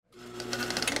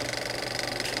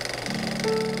And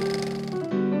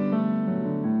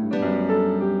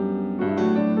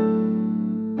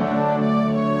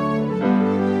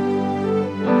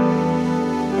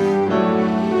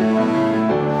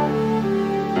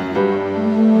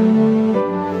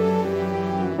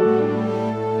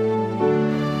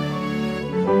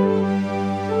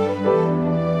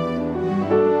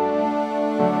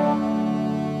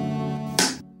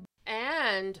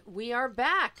we are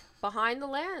back behind the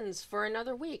lens for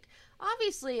another week.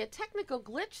 Obviously, a technical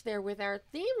glitch there with our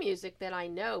theme music that I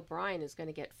know Brian is going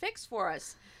to get fixed for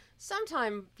us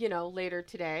sometime, later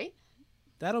today.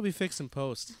 That'll be fixed in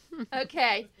post.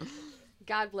 Okay.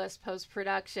 God bless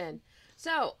post-production.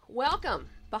 So, welcome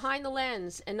behind the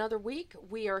lens. Another week.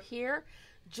 We are here.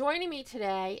 Joining me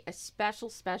today, a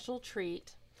special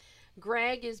treat.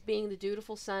 Greg is being the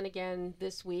dutiful son again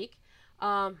this week.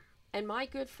 And my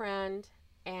good friend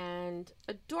and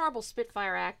adorable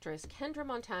Spitfire actress, Kendra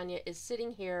Montagna, is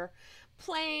sitting here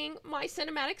playing my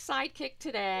cinematic sidekick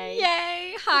today.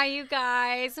 Yay! Hi, you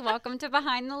guys. Welcome to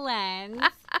Behind the Lens.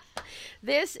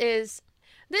 This is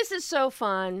so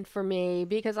fun for me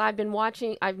because I've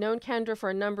known Kendra for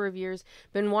a number of years,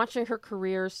 been watching her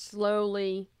career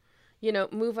slowly,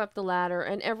 move up the ladder,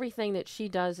 and everything that she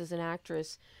does as an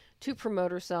actress to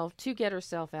promote herself, to get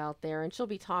herself out there. And she'll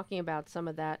be talking about some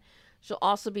of that. She'll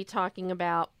also be talking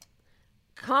about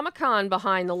Comic-Con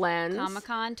behind the lens.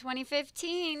 Comic-Con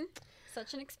 2015.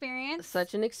 Such an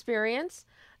experience.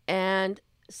 And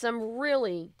some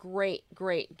really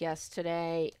great guests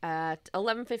today at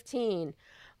 11:15.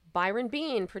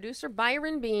 Producer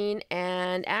Byron Bean,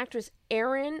 and actress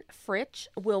Erin Fritsch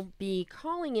will be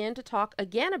calling in to talk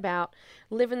again about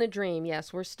Living the Dream.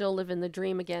 Yes, we're still living the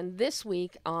dream again this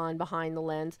week on Behind the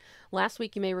Lens. Last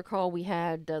week, you may recall, we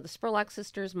had the Spurlock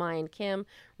sisters, Maya and Kim,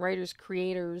 writers,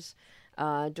 creators,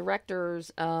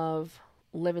 directors of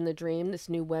Living the Dream, this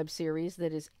new web series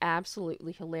that is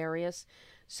absolutely hilarious.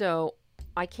 So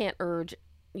I can't urge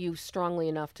you strongly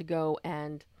enough to go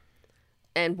and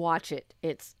watch it.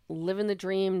 It's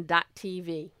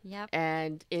livingthedream.tv. Yep.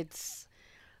 And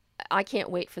I can't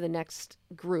wait for the next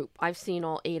group. I've seen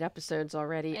all 8 episodes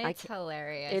already. It's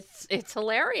hilarious. It's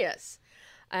hilarious.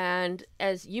 And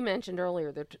as you mentioned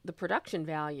earlier, the production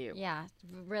value. Yeah,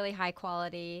 really high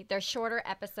quality. They're shorter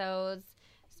episodes,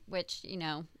 which,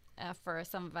 for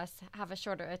some of us have a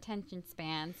shorter attention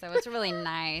span, so it's really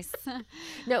nice.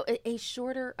 No, a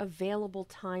shorter available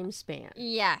time span.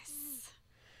 Yes.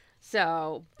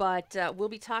 So, but we'll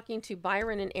be talking to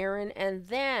Byron and Erin, and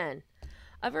then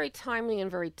a very timely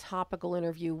and very topical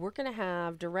interview. We're going to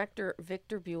have director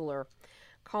Victor Bueller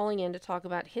calling in to talk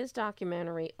about his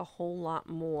documentary, A Whole Lot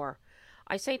More.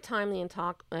 I say timely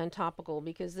and topical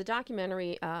because the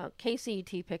documentary,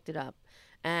 KCET picked it up,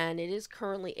 and it is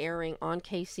currently airing on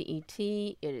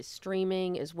KCET. It is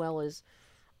streaming as well as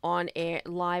on air,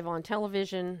 live on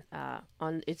television,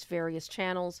 on its various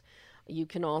channels. You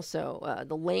can also,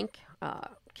 the link,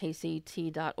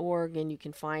 kcet.org, and you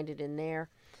can find it in there.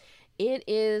 It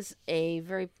is a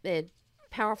very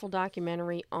powerful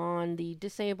documentary on the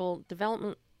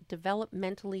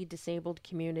developmentally disabled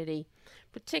community,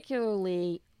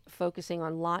 particularly focusing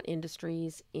on lot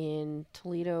industries in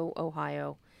Toledo,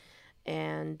 Ohio.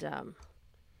 And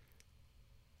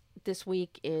this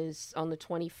week is on the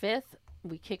 25th.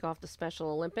 We kick off the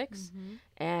Special Olympics,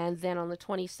 and then on the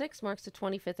 26th marks the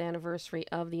 25th anniversary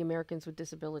of the Americans with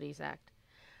Disabilities Act.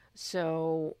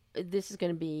 So this is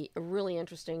going to be really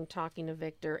interesting talking to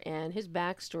Victor and his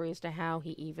backstory as to how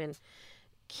he even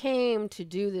came to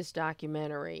do this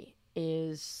documentary.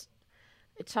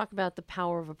 Talk about the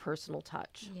power of a personal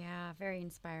touch. Yeah, very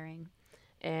inspiring.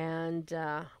 And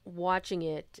watching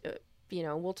it,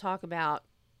 we'll talk about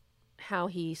how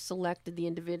he selected the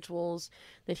individuals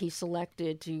that he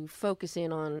selected to focus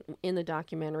in on in the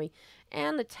documentary,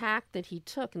 and the tack that he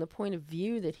took and the point of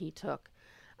view that he took,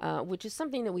 which is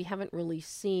something that we haven't really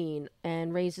seen,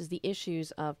 and raises the issues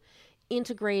of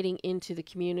integrating into the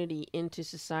community, into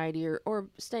society, or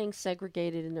staying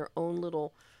segregated in their own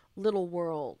little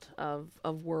world of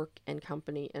work and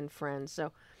company and friends.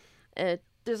 So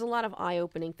there's a lot of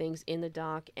eye-opening things in the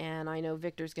doc, and I know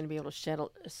Victor's going to be able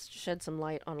to shed some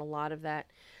light on a lot of that.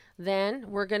 Then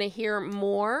we're going to hear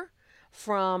more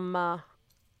from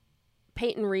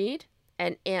Peyton Reed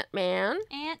and Ant-Man.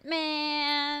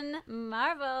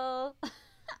 Marvel.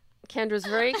 Kendra's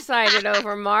very excited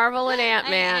over Marvel and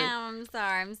Ant-Man. I am. I'm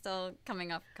sorry. I'm still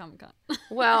coming off Comic-Con.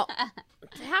 Well,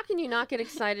 how can you not get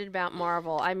excited about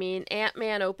Marvel? I mean,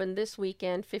 Ant-Man opened this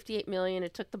weekend, $58 million.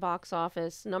 It took the box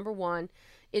office, #1.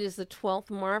 It is the 12th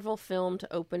Marvel film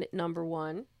to open at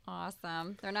 #1.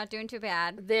 Awesome. They're not doing too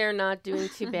bad. They're not doing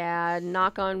too bad.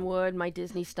 Knock on wood, my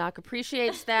Disney stock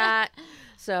appreciates that.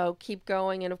 So keep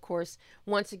going. And of course,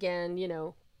 once again, you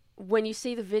know, when you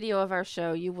see the video of our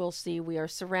show, you will see we are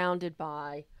surrounded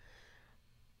by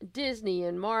Disney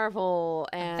and Marvel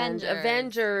and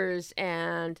Avengers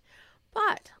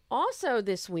but also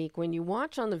this week when you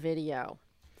watch on the video,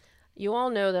 you all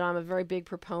know that I'm a very big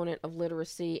proponent of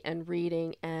literacy and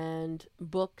reading and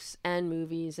books and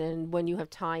movies. And when you have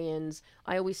tie-ins,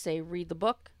 I always say read the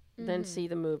book, then see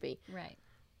the movie. Right.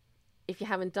 If you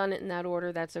haven't done it in that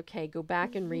order, that's okay. Go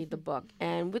back and read the book.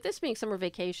 And with this being summer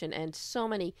vacation and so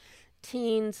many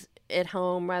teens at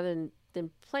home rather than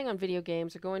playing on video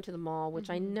games or going to the mall, which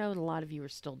I know a lot of you are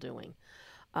still doing,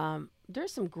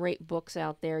 there's some great books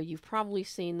out there. You've probably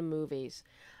seen the movies.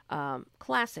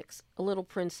 Classics, A Little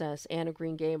Princess, Anne of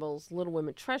Green Gables, Little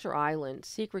Women, Treasure Island,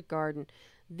 Secret Garden.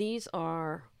 These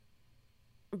are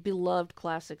beloved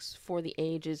classics for the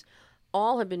ages.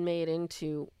 All have been made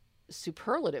into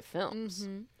superlative films.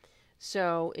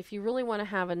 So if you really want to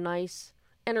have a nice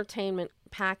entertainment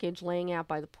package laying out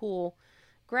by the pool,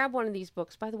 grab one of these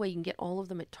books. By the way, you can get all of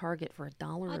them at Target for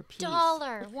 $1 a piece.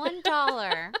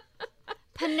 $1.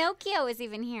 Pinocchio is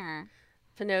even here.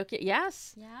 Pinocchio,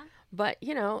 yes. Yeah. But,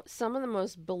 you know, some of the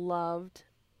most beloved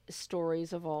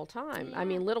stories of all time. Yeah. I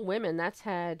mean, Little Women, that's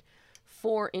had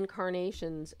 4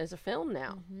 incarnations as a film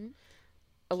now.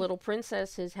 A Little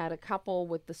Princess has had a couple,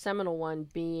 with the seminal one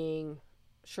being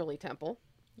Shirley Temple.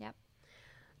 Yep.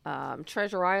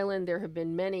 Treasure Island, there have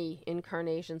been many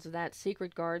incarnations of that.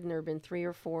 Secret Garden, there have been 3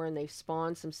 or 4, and they've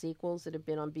spawned some sequels that have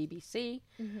been on BBC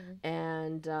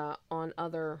and on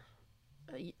other...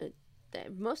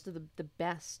 most of the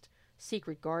best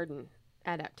Secret Garden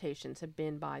adaptations have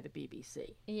been by the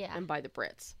BBC and by the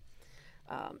Brits.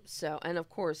 And of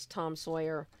course, Tom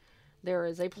Sawyer. There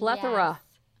is a plethora.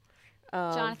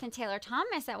 Yes. Jonathan Taylor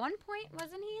Thomas at one point,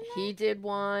 wasn't he in that? He did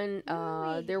one.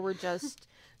 There was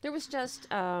just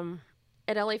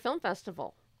at LA Film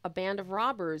Festival, A Band of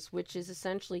Robbers, which is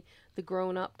essentially the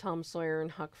grown-up Tom Sawyer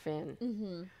and Huck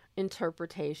Finn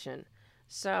interpretation.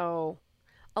 So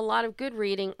a lot of good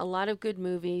reading, a lot of good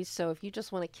movies. So if you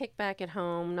just want to kick back at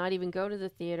home, not even go to the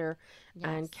theater,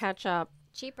 and catch up.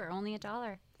 Cheaper, only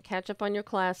 $1. Catch up on your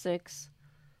classics,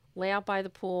 lay out by the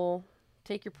pool,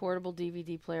 take your portable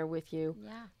DVD player with you,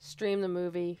 stream the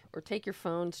movie, or take your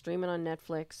phone, stream it on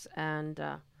Netflix, and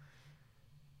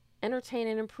entertain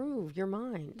and improve your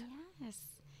mind. Yes.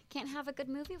 Can't have a good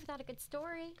movie without a good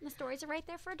story. And the stories are right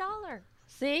there for $1.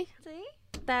 See? See?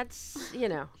 That's, you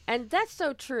know, and that's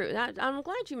so true. I'm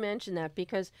glad you mentioned that,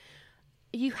 because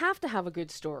you have to have a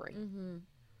good story.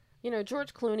 You know,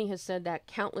 George Clooney has said that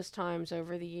countless times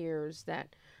over the years,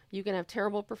 that you can have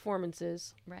terrible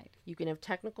performances. Right. You can have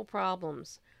technical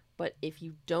problems. But if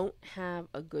you don't have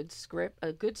a good script,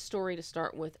 a good story to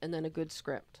start with, and then a good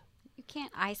script. You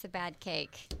can't ice a bad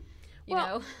cake, you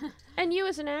Well, know? And you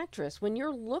as an actress, when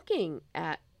you're looking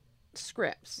at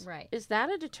scripts, Right. is that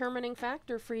a determining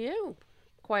factor for you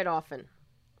quite often?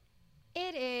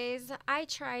 It is. I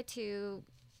try to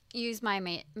use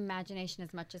my imagination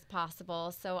as much as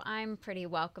possible, so I'm pretty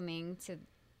welcoming to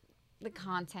the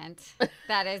content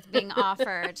that is being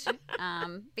offered,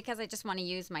 because I just want to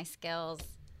use my skills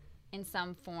in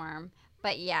some form.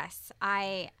 But yes,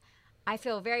 I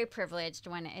feel very privileged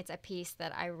when it's a piece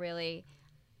that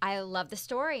I love the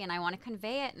story and I want to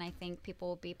convey it, and I think people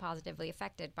will be positively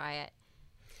affected by it.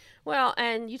 Well,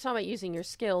 and you talk about using your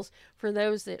skills. For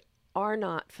those that are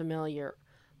not familiar,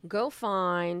 go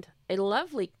find a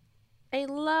lovely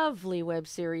web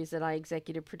series that I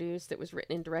executive produced that was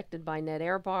written and directed by Ned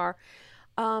Airbar.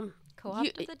 Co-op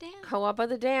of the Damned. Co-op of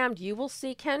the Damned. You will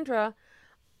see Kendra,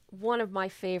 one of my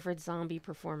favorite zombie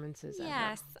performances ever.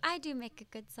 Yes, I do make a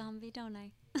good zombie, don't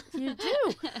I? You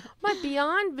do. But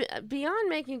beyond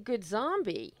making a good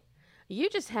zombie, you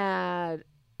just had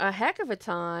a heck of a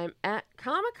time at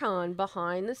Comic-Con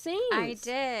behind the scenes. I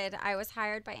did. I was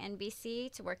hired by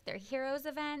NBC to work their Heroes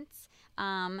events.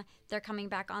 They're coming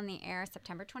back on the air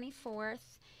September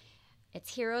 24th.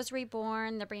 It's Heroes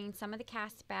Reborn. They're bringing some of the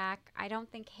cast back. I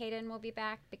don't think Hayden will be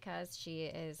back because she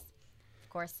is, of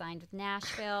course, signed with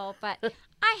Nashville. But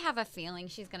I have a feeling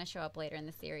she's going to show up later in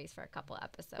the series for a couple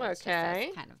episodes. Okay. Just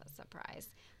as kind of a surprise.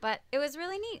 But it was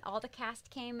really neat. All the cast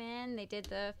came in. They did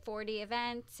the 4D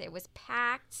events. It was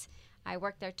packed. I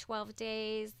worked there 12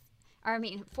 days.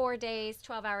 4 days,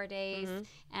 12-hour days.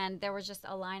 And there was just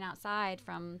a line outside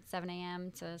from 7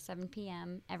 a.m. to 7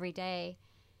 p.m. every day.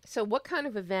 So what kind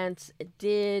of events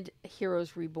did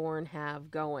Heroes Reborn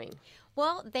have going?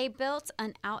 Well, they built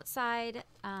an outside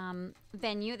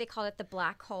venue. They called it the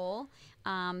Black Hole.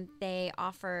 They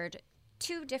offered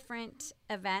 2 different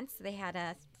events. They had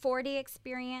a 4D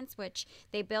experience, which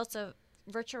they built a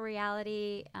virtual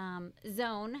reality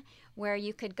zone where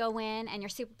you could go in and your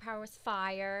superpower was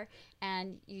fire,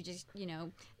 and you just,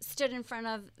 stood in front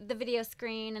of the video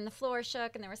screen and the floor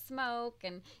shook and there was smoke.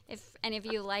 And if any of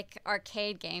you like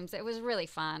arcade games, it was really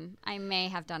fun. I may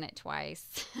have done it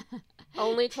twice.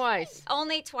 Only twice.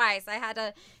 Only twice. I had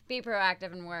to be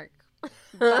proactive and work.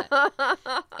 But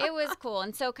it was cool.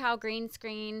 And SoCal Green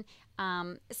Screen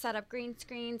set up green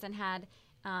screens and had,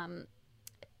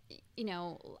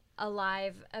 a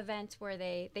live event where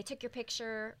they took your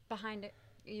picture behind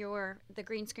the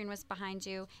green screen was behind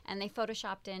you, and they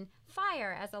photoshopped in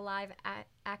fire as a live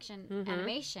action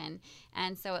animation.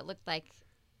 And so it looked like,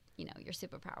 your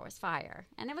superpower was fire.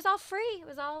 And it was all free. It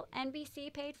was all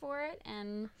NBC paid for it,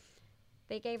 and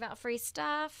they gave out free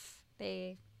stuff.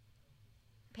 They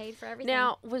paid for everything.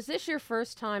 Now, was this your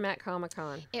first time at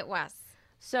Comic-Con? It was.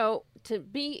 So to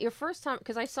be your first time,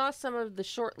 because I saw some of the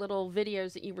short little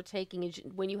videos that you were taking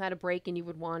when you had a break and you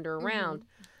would wander around.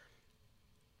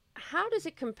 How does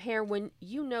it compare when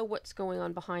you know what's going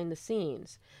on behind the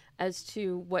scenes as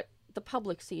to what the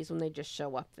public sees when they just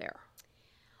show up there?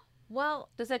 Well,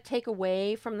 does that take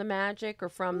away from the magic or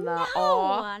from the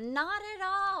awe? No, not at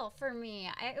all for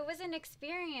me. It was an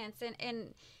experience,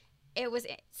 and it was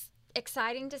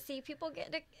exciting to see people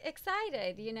get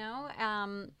excited,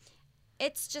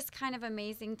 It's just kind of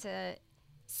amazing to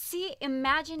see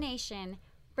imagination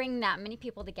bring that many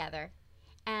people together.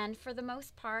 And for the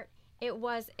most part, it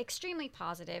was extremely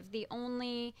positive. The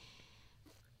only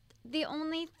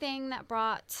thing that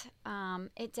brought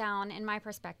it down, in my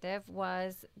perspective,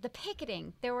 was the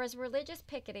picketing. There was religious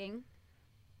picketing,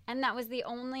 and that was the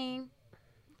only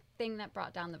thing that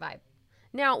brought down the vibe.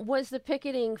 Now, was the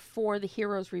picketing for the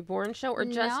Heroes Reborn show or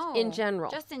just in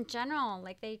general? Just in general.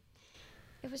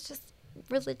 It was just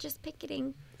religious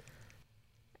picketing.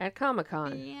 At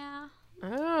Comic-Con? Yeah.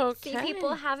 Oh, okay. See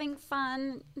people having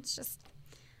fun. It's just,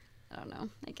 I don't know,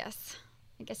 I guess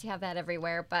you have that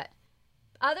everywhere. But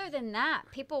other than that,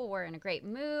 people were in a great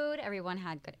mood. Everyone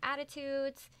had good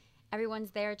attitudes.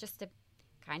 Everyone's there just to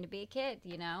kind of be a kid,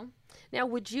 Now,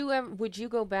 would you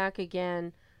go back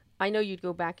again? I know you'd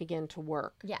go back again to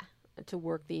work. Yeah. To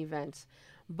work the events.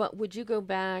 But would you go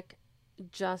back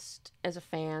just as a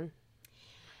fan?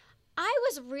 I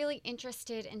was really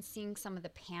interested in seeing some of the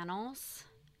panels.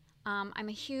 I'm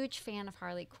a huge fan of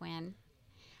Harley Quinn.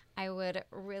 I would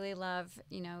really love,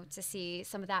 to see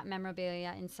some of that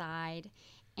memorabilia inside.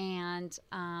 And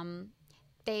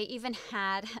they even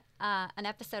had an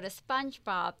episode of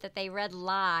SpongeBob that they read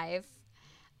live.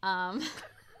 I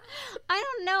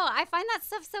don't know. I find that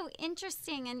stuff so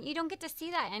interesting, and you don't get to see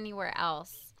that anywhere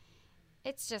else.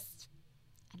 It's just,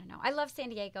 I don't know. I love San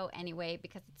Diego anyway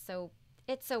because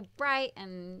it's so bright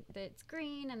and it's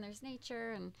green and there's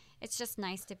nature, and it's just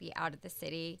nice to be out of the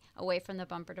city, away from the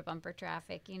bumper-to-bumper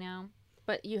traffic,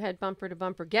 But you had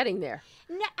bumper-to-bumper getting there.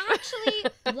 No, actually,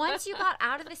 once you got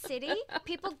out of the city,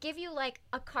 people give you like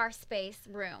a car space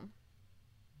room.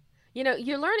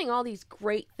 You're learning all these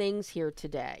great things here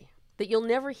today that you'll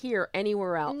never hear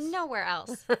anywhere else. Nowhere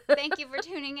else. Thank you for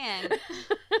tuning in.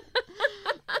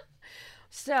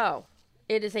 So,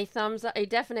 it is a thumbs up, a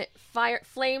definite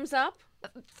flames up.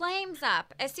 Flames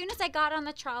up. As soon as I got on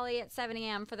the trolley at 7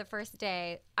 a.m. for the first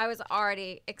day, I was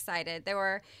already excited.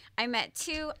 I met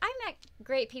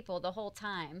great people the whole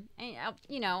time. And,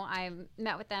 I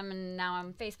met with them, and now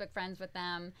I'm Facebook friends with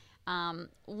them.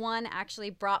 One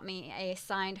actually brought me a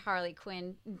signed Harley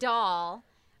Quinn doll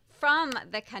from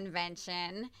the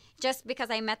convention just because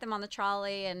I met them on the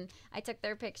trolley, and I took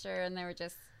their picture, and they were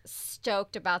just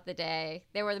stoked about the day.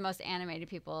 They were the most animated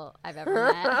people I've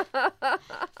ever met.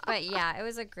 But yeah, it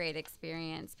was a great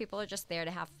experience. People are just there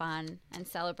to have fun and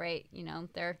celebrate,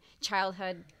 their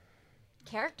childhood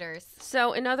characters.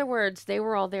 So, in other words, they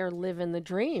were all there living the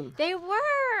dream. They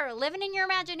were living in your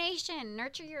imagination,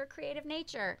 nurture your creative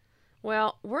nature.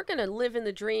 Well, we're going to live in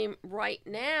the dream right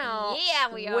now.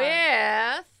 Yeah, we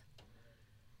are.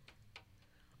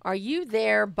 Are you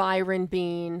there, Byron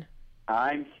Bean?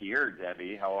 I'm here,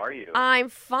 Debbie. How are you? I'm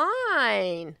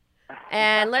fine.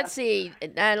 And let's see.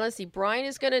 Brian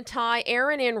is going to tie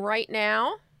Aaron in right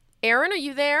now. Aaron, are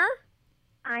you there?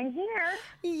 I'm here.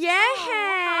 Yay!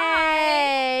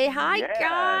 Oh, hi Yeah.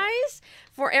 guys.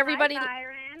 For everybody, Hi,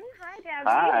 Byron. Hi, Debbie.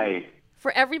 Hi.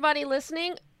 for everybody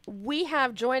listening, we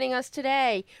have joining us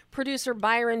today producer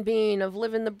Byron Bean of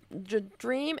Living the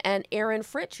Dream and Aaron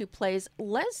Fritch, who plays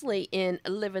Leslie in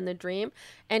Living the Dream.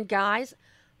 And guys,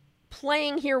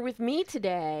 playing here with me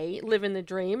today, Living the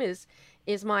Dream, is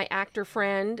my actor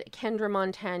friend Kendra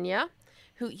Montagna,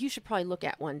 who you should probably look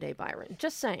at one day, Byron.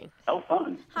 Just saying. Oh,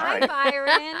 fun. Hi, All right.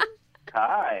 Byron.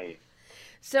 Hi.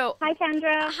 So, Hi,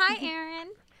 Kendra. Hi,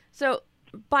 Aaron. so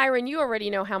Byron, you already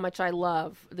know how much I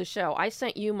love the show. I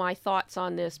sent you my thoughts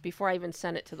on this before I even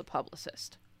sent it to the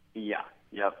publicist. Yeah.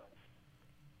 Yep.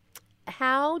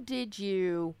 How did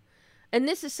you, and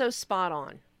this is so spot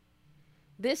on.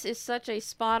 This is such a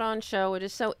spot on show. It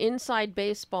is so inside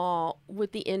baseball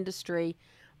with the industry,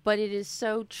 but it is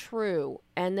so true.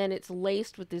 And then it's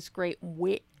laced with this great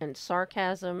wit and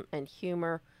sarcasm and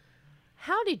humor.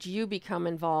 How did you become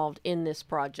involved in this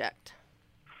project?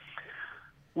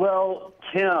 Well,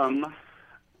 Kim,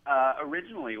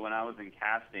 originally when I was in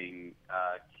casting,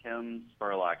 Kim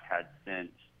Spurlock had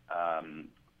sent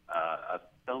a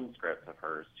film script of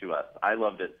hers to us. I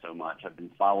loved it so much. I've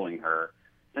been following her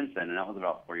since then, and that was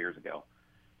about 4 years ago.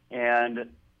 And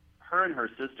her and her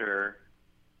sister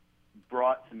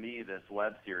brought to me this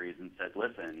web series and said,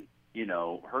 listen, you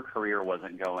know, her career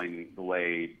wasn't going the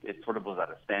way, it sort of was at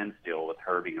a standstill with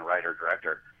her being a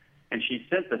writer-director. And she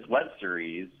sent this web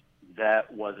series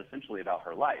that was essentially about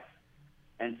her life.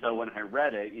 And so when I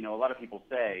read it, you know, a lot of people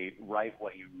say, write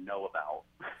what you know about.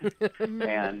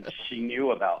 And she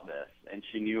knew about this, and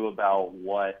she knew about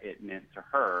what it meant to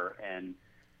her. And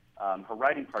her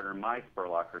writing partner, Mai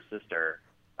Spurlock, her sister,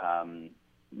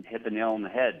 hit the nail on the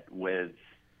head with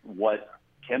what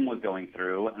Kim was going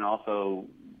through and also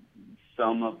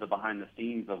some of the behind the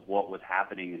scenes of what was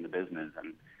happening in the business.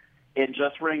 And it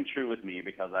just rang true with me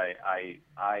because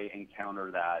I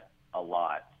encounter that a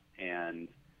lot, and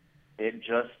it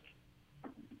just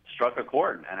struck a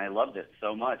chord, and I loved it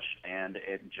so much, and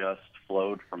it just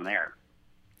flowed from there.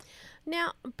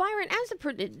 Now, Byron,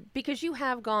 because you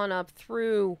have gone up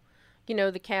through, you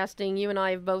know, the casting, you and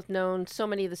I have both known so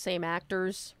many of the same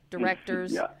actors,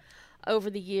 directors Yeah. over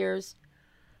the years.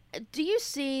 Do you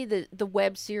see the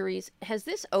web series, has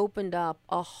this opened up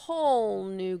a whole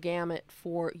new gamut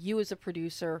for you as a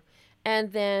producer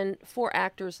and then for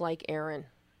actors like Aaron?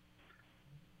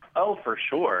 Oh, for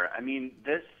sure. I mean,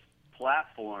 this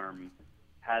platform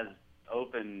has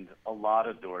opened a lot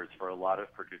of doors for a lot of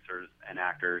producers and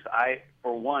actors.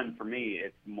 For me,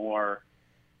 it's more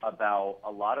about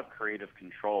a lot of creative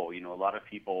control. You know, a lot of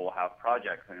people have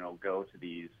projects and they'll go to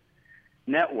these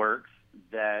networks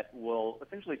that will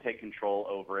essentially take control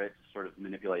over it to sort of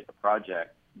manipulate the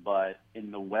project. But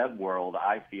in the web world,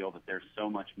 I feel that there's so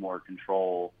much more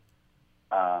control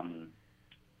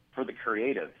for the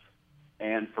creative.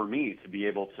 And for me to be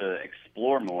able to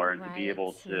explore more and to be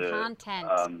able to content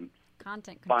find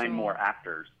control. more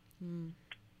actors.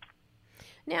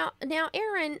 Now,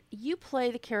 Aaron, you play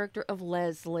the character of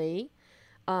Leslie,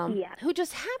 Yes. who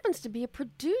just happens to be a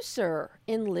producer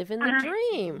in Living the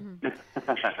Dream.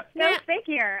 Go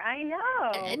figure. I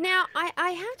know. Now, I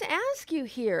have to ask you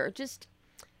here, just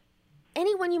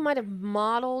anyone you might have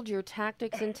modeled your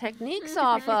tactics and techniques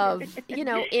off of, you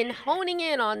know, in honing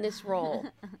in on this role.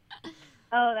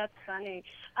 Oh, that's funny.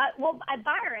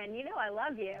 Byron, you know I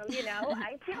love you. You know,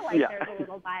 I feel like there's a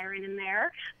little Byron in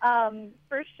there,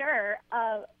 for sure.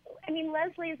 I mean,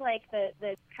 Leslie's like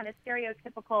the kind of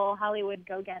stereotypical Hollywood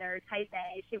go-getter type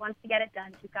A. She wants to get it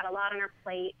done. She's got a lot on her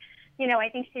plate. You know, I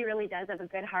think she really does have a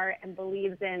good heart and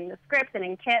believes in the script and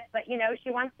in Kip, but, you know,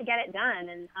 she wants to get it done.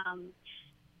 And,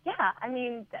 yeah, I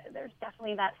mean, there's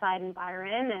definitely that side in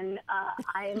Byron, and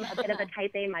I'm a bit of a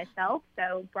type A myself,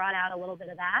 so brought out a little bit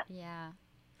of that. Yeah.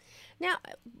 Now,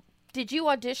 did you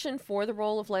audition for the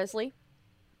role of Leslie?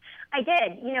 I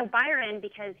did. You know, Byron,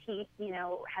 because he, you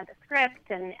know, had the script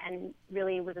and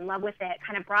really was in love with it,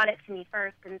 kind of brought it to me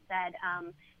first and said,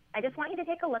 I just want you to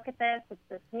take a look at this. It's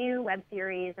this new web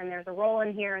series, and there's a role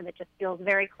in here that just feels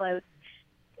very close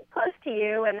to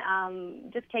you,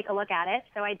 and just take a look at it.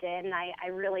 So I did, and I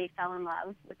really fell in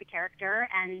love with the character,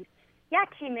 and yeah,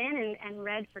 came in and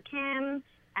read for Kim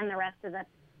and the rest of the,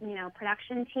 you know,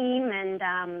 production team,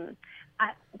 and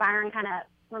Byron kind of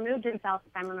removed himself,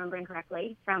 if I'm remembering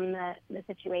correctly, from the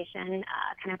situation,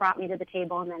 kind of brought me to the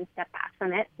table and then stepped back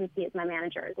from it since he is my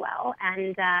manager as well.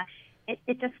 And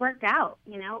it just worked out.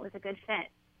 You know, it was a good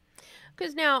fit.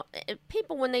 Because now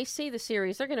people, when they see the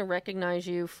series, they're going to recognize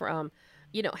you from,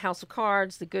 you know, House of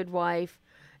Cards, The Good Wife,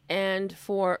 and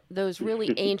for those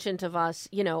really ancient of us,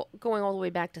 you know, going all the way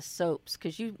back to soaps,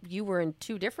 because you were in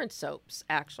 2 different soaps,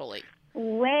 actually.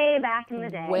 Way back in the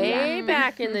day. Way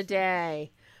back in the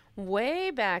day.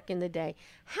 way back in the day.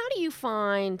 How do you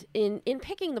find in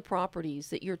picking the properties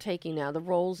that you're taking now, the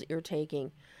roles that you're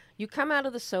taking? You come out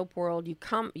of the soap world.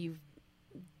 You've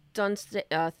done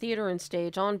theater and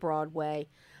stage on Broadway.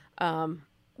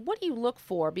 What do you look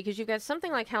for? Because you've got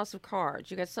something like House of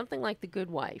Cards, you got something like The Good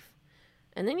Wife,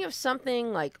 and then you have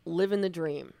something like Living the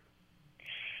Dream.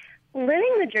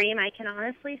 Living the dream, I can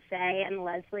honestly say, and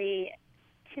Leslie,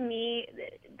 to me,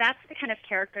 that's the kind of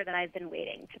character that I've been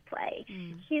waiting to play.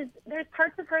 There's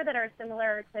parts of her that are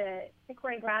similar to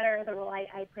Corey Bratter, the role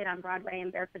I played on Broadway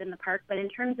in Barefoot in the Park. But in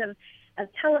terms of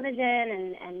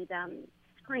television and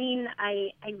screen,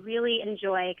 I really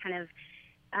enjoy kind of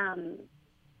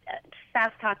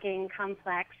fast-talking,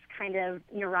 complex, kind of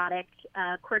neurotic,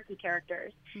 quirky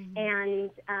characters. And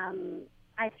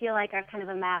I feel like I've kind of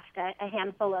amassed a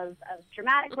handful of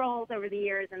dramatic roles over the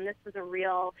years, and this was a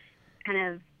real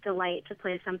kind of delight to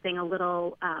play something a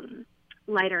little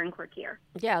lighter and quirkier.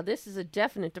 Yeah, this is a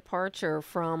definite departure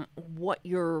from what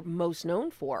you're most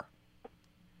known for.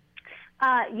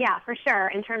 Yeah, for sure.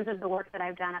 In terms of the work that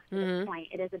I've done up to this point,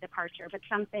 it is a departure, but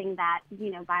something that,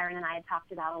 Byron and I had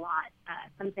talked about a lot,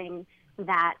 something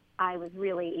that I was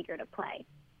really eager to play,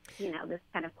 this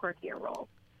kind of quirkier role.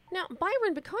 Now,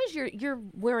 Byron, because you're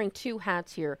wearing two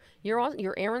hats here, you're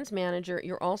Erin's manager.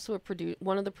 You're also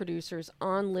one of the producers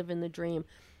on Living the Dream.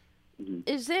 Do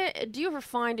you ever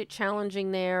find it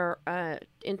challenging there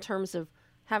in terms of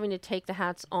having to take the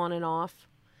hats on and off?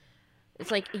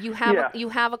 It's like you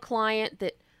have a client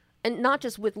that, and not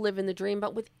just with Living the Dream,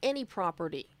 but with any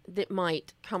property that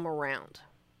might come around.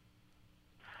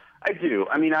 I do.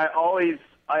 I mean, I always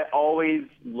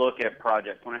look at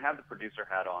projects. When I have the producer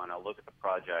hat on, I'll look at the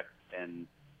project and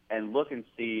look and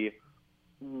see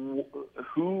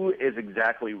who is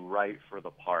exactly right for the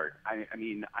part. I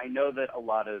mean, I know that a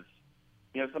lot of,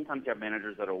 sometimes you have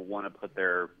managers that will want to put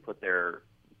their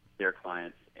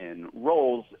clients in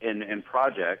roles in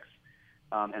projects,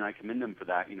 and I commend them for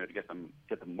that, to get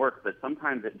them work. But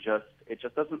sometimes it just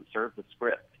doesn't serve the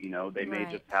script. They may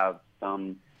just have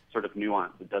some sort of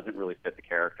nuance that doesn't really fit the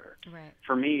character. Right.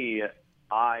 For me,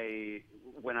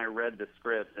 when I read the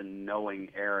script and knowing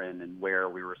Erin and where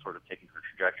we were sort of taking her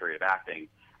trajectory of acting,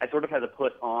 I sort of had to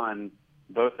put on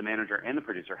both the manager and the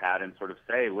producer hat and sort of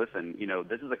say, listen,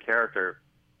 this is a character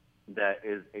that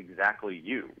is exactly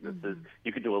you. This is,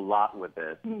 you could do a lot with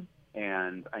this.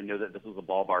 And I know that this was a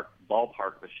ballpark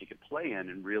that she could play in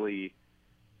and really,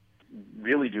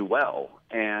 really do well.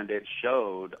 And it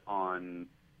showed on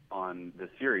the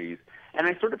series. And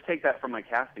I sort of take that from my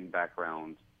casting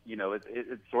background.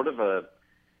 It's sort of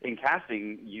in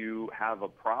casting, you have a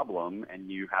problem and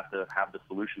you have to have the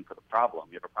solution for the problem.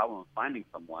 You have a problem of finding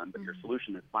someone, but your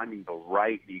solution is finding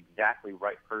the exactly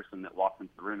right person that walks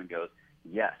into the room and goes,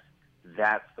 yes,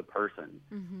 that's the person.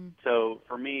 So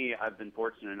for me, I've been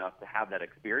fortunate enough to have that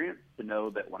experience, to know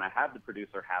that when I have the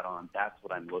producer hat on, that's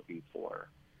what I'm looking for.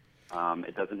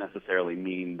 It doesn't necessarily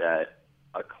mean that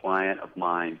a client of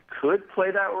mine could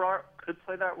play that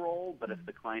role, but if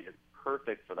the client is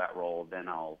perfect for that role, then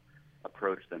I'll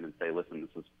approach them and say, listen,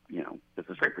 this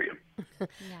is great for you.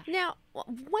 Now,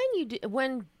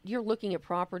 when you're looking at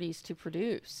properties to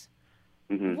produce,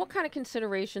 what kind of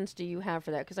considerations do you have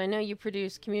for that? Because I know you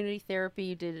produced Community Therapy,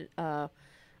 you did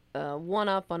One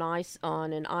Up on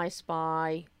an I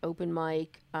Spy open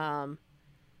mic.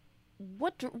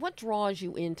 What draws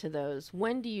you into those?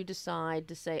 When do you decide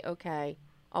to say, okay,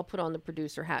 I'll put on the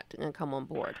producer hat and come on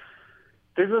board?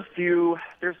 There's a few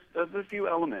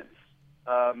elements.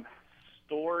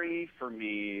 Story for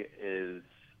me is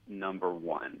number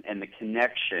one, and the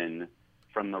connection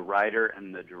from the writer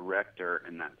and the director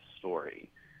in that story.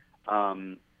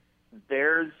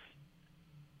 There's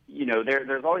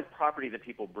always property that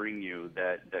people bring you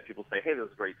that people say, hey,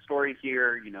 there's a great story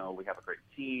here. We have a great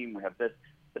team. We have this.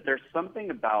 But there's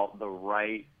something about the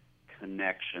right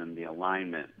connection, the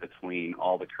alignment between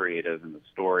all the creative and the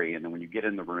story. And then when you get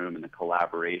in the room and the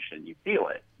collaboration, you feel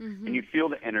it. And you feel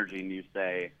the energy, and you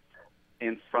say,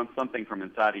 from something from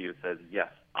inside of you says, yes,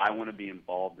 I want to be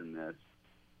involved in this.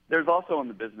 There's also on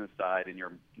the business side in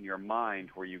your mind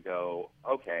where you go,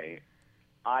 okay,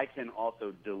 I can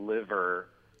also deliver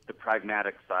the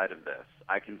pragmatic side of this.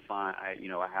 I can find, I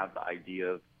have the idea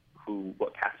of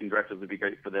what casting directors would be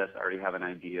great for this. I already have an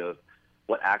idea of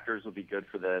what actors would be good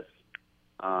for this.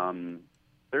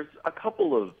 There's a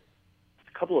couple of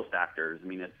factors. I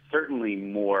mean, it's certainly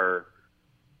more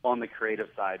on the creative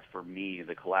side for me,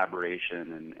 the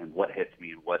collaboration and what hits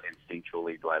me and what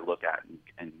instinctually do I look at.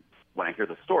 And when I hear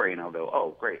the story, and I'll go,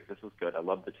 oh, great, this is good. I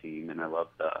love the team, and I love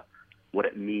what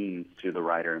it means to the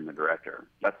writer and the director.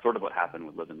 That's sort of what happened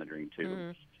with Living the Dream too.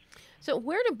 Mm. So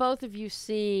where do both of you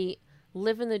see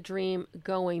Living the Dream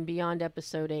going beyond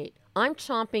episode 8? I'm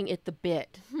chomping at the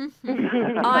bit.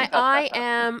 I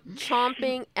am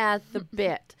chomping at the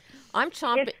bit. I'm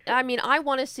chomping. I mean, I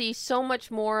want to see so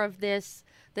much more of this.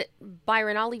 That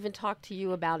Byron, I'll even talk to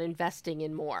you about investing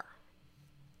in more.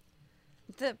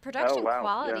 The production wow,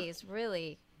 quality yeah. is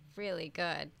really, really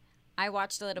good. I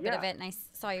watched a little bit of it, and I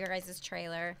saw your guys'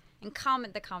 trailer. And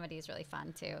the comedy is really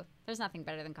fun, too. There's nothing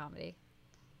better than comedy.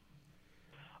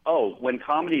 Oh, when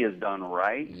comedy is done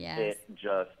right, Yes.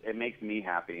 it makes me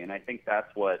happy, and I think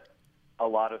that's what a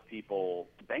lot of people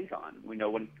bank on. We know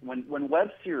when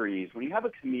web series, when you have a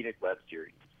comedic web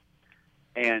series,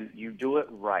 and you do it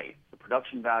right, the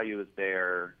production value is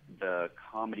there, the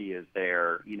comedy is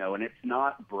there, and it's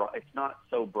not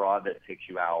so broad that it takes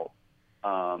you out.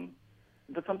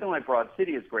 But something like Broad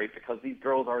City is great because these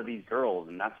girls are these girls,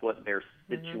 and that's what their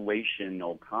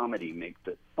situational comedy makes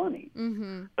it funny.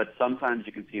 Mm-hmm. But sometimes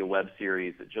you can see a web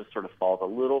series that just sort of falls a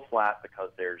little flat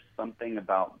because there's something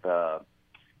about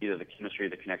either the chemistry,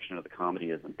 the connection, or the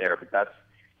comedy isn't there. But that's,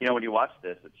 when you watch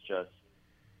this,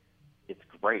 it's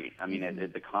great. I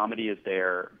mean, the comedy is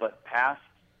there, but past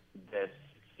this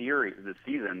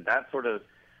season,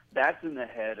 that's in the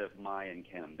head of Maya and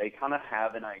Kim. They kind of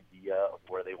have an idea of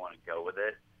where they want to go with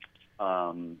it.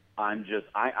 I'm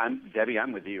Debbie,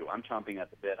 I'm with you. I'm chomping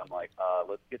at the bit. I'm like,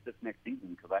 let's get this next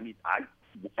season because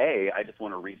I just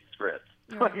want to read scripts.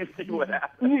 So I can see what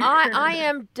happens. I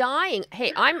am dying.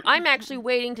 Hey, I'm actually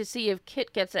waiting to see if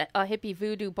Kit gets a hippie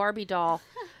voodoo Barbie doll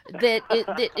that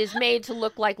is made to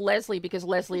look like Leslie because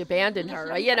Leslie abandoned her.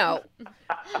 Seriously.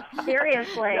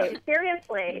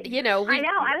 I know.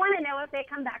 I want to know if they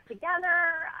come back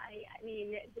together. I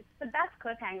mean, it's the best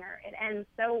cliffhanger. It ends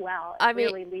so well. It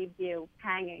really leaves you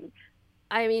hanging.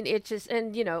 I mean, it just,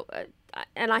 and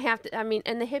and I have to,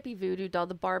 and the hippie voodoo doll,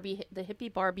 the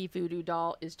hippie Barbie voodoo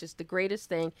doll is just the greatest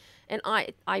thing. And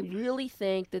I really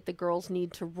think that the girls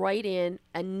need to write in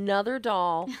another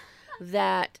doll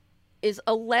that is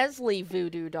a Leslie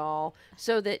voodoo doll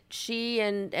so that she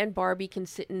and Barbie can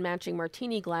sit in matching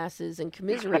martini glasses and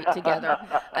commiserate together.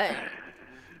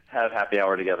 Have happy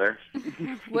hour together.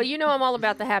 Well, I'm all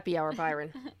about the happy hour,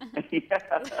 Byron. Yeah.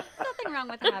 Nothing wrong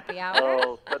with a happy hour.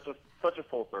 Oh, such a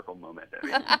full circle moment.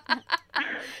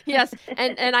 Yes,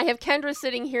 and I have Kendra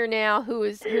sitting here now, who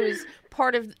is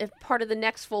part of the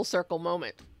next full circle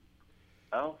moment.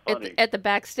 Oh, funny. At the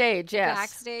backstage, yes.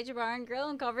 Backstage Bar and Grill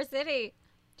in Culver City.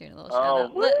 Doing a little shout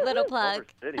out, little plug.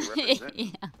 Culver City,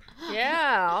 represent.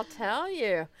 Yeah, I'll tell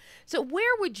you. So,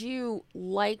 where would you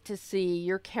like to see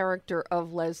your character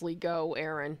of Leslie go,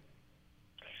 Erin?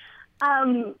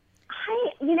 I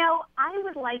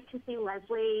would like to see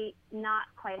Leslie not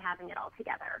quite having it all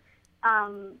together.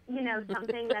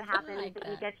 Something that happens that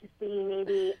you get to see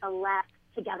maybe a less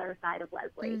together side of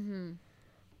Leslie. Mm-hmm.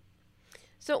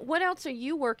 So what else are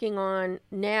you working on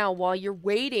now while you're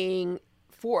waiting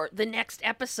for the next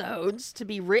episodes to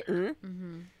be written?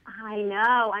 Mm-hmm. I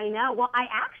know. Well, I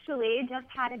actually just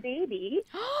had a baby.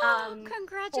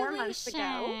 Congratulations. 4 months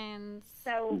ago.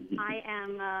 So I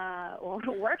am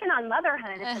working on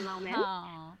motherhood at the moment.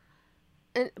 Oh.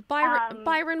 And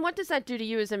Byron, what does that do to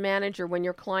you as a manager when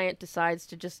your client decides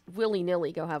to just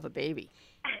willy-nilly go have a baby?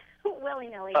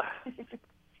 Willy-nilly.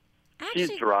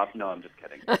 She's dropped. No, I'm just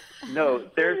kidding. No,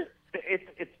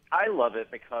 I love it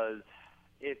because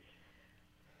it's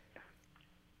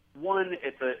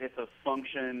a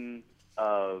function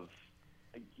of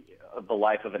the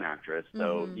life of an actress.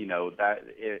 So that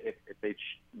if they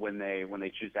when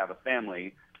they choose to have a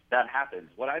family, that happens.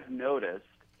 What I've noticed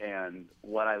and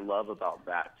what I love about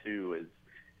that too is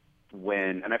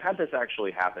and I've had this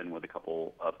actually happen with a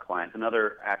couple of clients and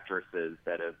other actresses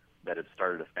that have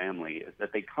started a family, is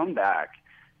that they come back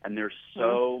and there's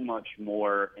so much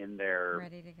more in their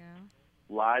Ready to go.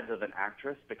 lives of an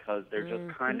actress because they're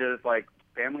just kind of like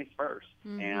families first.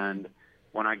 And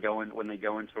when they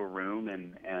go into a room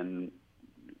and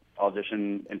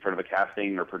audition in front of a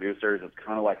casting or producers, it's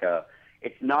kind of like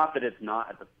it's not that it's not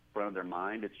at the front of their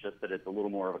mind, it's just that it's a little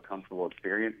more of a comfortable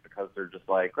experience because they're just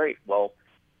like, great, well,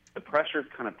 the pressure's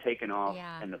kind of taken off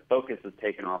and the focus is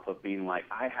taken off of being like,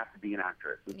 I have to be an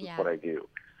actress. This is what I do.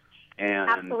 And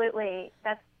absolutely.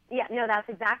 That's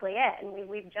exactly it. And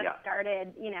we've just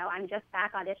started, I'm just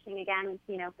back auditioning again,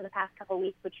 for the past couple of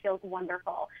weeks, which feels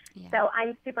wonderful. Yeah. So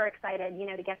I'm super excited,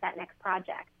 to get that next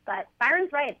project. But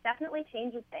Byron's right. It definitely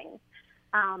changes things.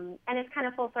 And it's kind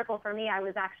of full circle for me. I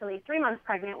was actually 3 months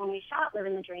pregnant when we shot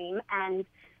Living the Dream. And,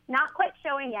 not quite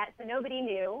showing yet, so nobody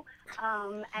knew.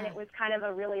 And it was kind of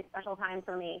a really special time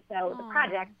for me. So the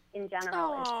project in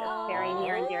general is just very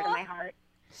near and dear to my heart.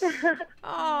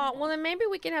 Oh, well, then maybe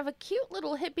we can have a cute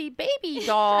little hippie baby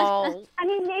doll. I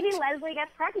mean, maybe Leslie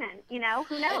gets pregnant, you know?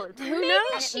 Who knows? Who knows?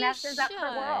 And it messes up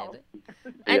her world.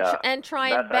 And try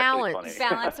and that's actually balance. funny.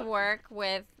 Balance work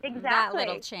with that Exactly.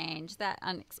 little change, that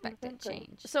unexpected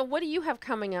change. So what do you have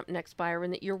coming up next,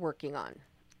 Byron, that you're working on?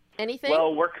 Anything?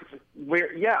 Well, we're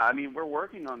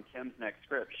working on Kim's next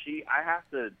script. I have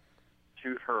to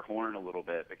toot her horn a little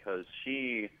bit because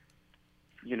she's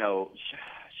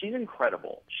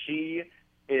incredible. She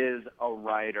is a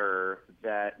writer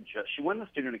that she won the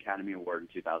Student Academy Award in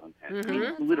 2010. I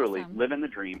mean, literally, awesome. Living the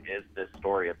Dream is this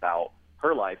story about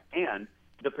her life, and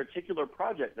the particular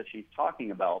project that she's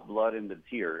talking about, Blood and the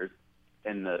Tears,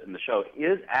 in the show,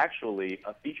 is actually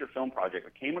a feature film project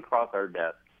that came across our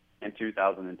desk in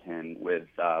 2010 with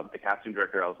the casting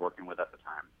director I was working with at the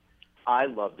time. I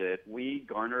loved it. We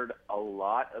garnered a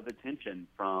lot of attention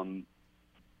from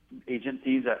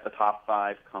agencies at the top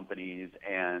 5 companies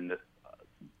and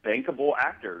bankable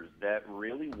actors that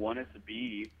really wanted to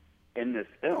be in this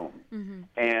film. Mm-hmm.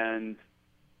 And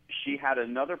she had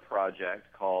another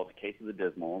project called Case of the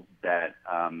Dismals that,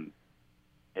 I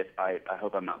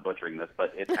hope I'm not butchering this,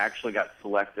 but it actually got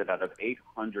selected out of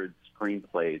 800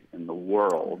 screenplays in the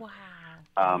world. Wow.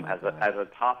 As a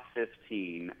top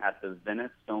 15 at the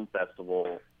Venice Film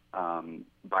Festival,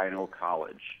 Biennial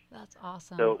College. That's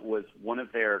awesome. So it was one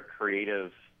of their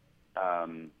creative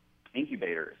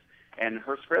incubators. And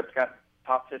her script got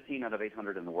top 15 out of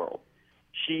 800 in the world.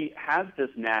 She has this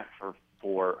knack for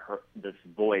this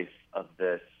voice of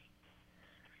this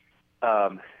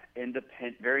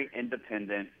very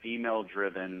independent,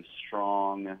 female-driven,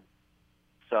 strong,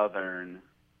 Southern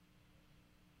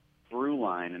through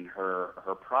line in her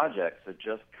projects that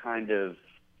just kind of,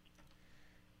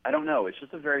 I don't know, it's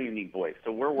just a very unique voice.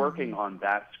 So we're working on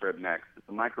that script next. It's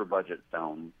a micro-budget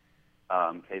film,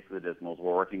 Case of the Dismals.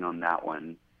 We're working on that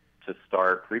one to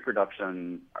start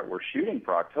pre-production. We're shooting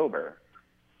for October.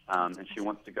 And she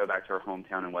wants to go back to her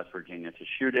hometown in West Virginia to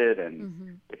shoot it.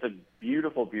 And it's a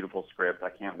beautiful, beautiful script. I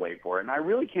can't wait for it. And I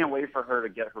really can't wait for her to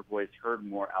get her voice heard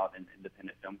more out in the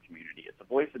independent film community. It's a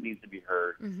voice that needs to be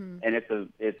heard. And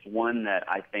it's one that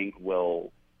I think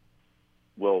will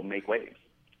make waves.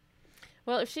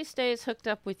 Well, if she stays hooked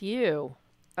up with you,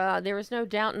 there is no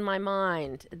doubt in my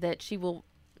mind that people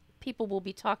will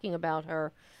be talking about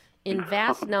her in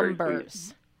vast Very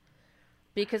numbers.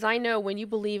 Because I know when you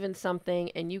believe in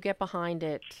something and you get behind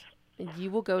it,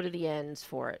 you will go to the ends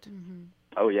for it.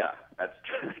 Oh, yeah. That's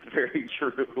very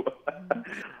true.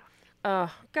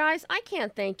 Guys, I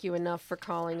can't thank you enough for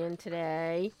calling in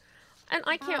today. And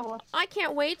I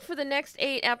can't wait for the next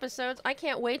 8 episodes. I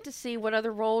can't wait to see what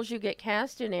other roles you get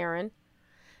cast in, Erin.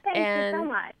 Thank you so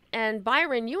much. And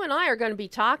Byron, you and I are going to be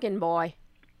talking, boy.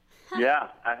 Yeah,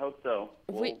 I hope so.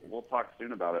 We'll talk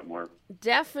soon about it more.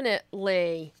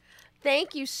 Definitely.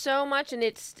 Thank you so much, and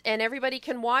everybody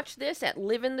can watch this at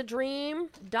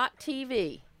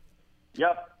livingthedream.tv.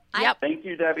 Yep. Thank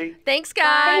you, Debbie. Thanks,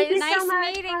 guys. Thank you Nice so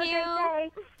much. meeting Have a you.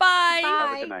 great day. Bye.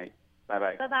 Have a good night.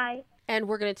 Bye-bye. Bye-bye. And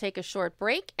we're going to take a short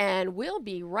break, and we'll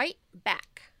be right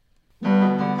back.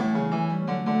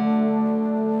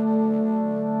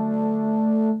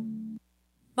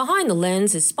 Behind the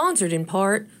Lens is sponsored in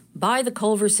part by the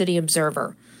Culver City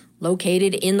Observer.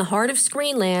 Located in the heart of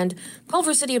Screenland,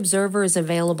 Culver City Observer is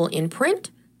available in print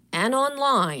and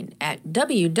online at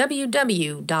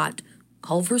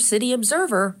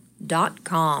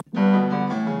www.culvercityobserver.com.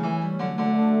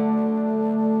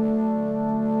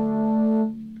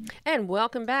 And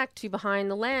welcome back to Behind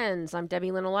the Lens. I'm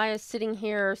Debbie Lynn Elias, sitting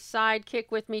here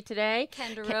sidekick with me today.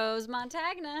 Kendra Rose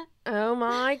Montagna. Oh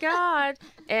my God.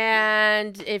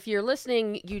 And if you're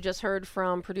listening, you just heard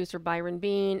from producer Byron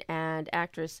Bean and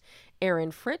actress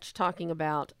Erin Fritsch talking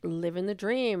about Living the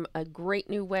Dream, a great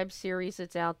new web series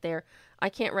that's out there. I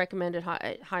can't recommend it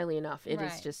highly enough. It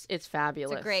is just, it's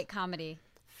fabulous. It's a great comedy.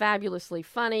 Fabulously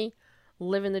funny.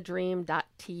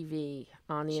 livingthedream.tv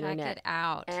on the internet. Check it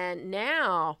out. And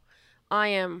now I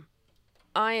am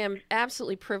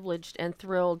absolutely privileged and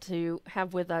thrilled to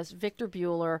have with us Victor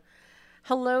Bueller.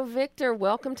 Hello, Victor.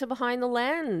 Welcome to Behind the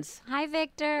Lens. Hi,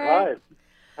 Victor. Hi.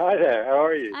 Hi there. How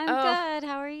are you? I'm good.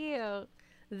 How are you?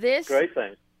 Great,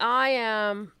 thanks.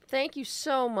 Thank you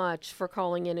so much for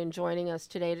calling in and joining us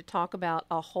today to talk about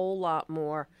a whole lot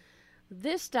more.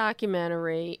 This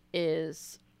documentary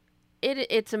it's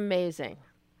amazing.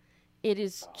 It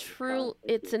is true.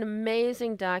 It's an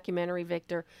amazing documentary,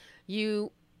 Victor.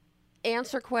 You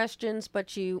answer questions,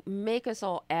 but you make us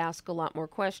all ask a lot more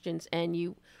questions, and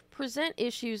you present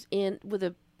issues in with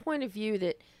a point of view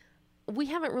that we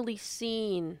haven't really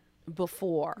seen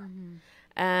before. Mm-hmm.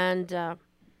 And,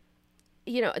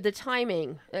 the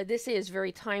timing, this is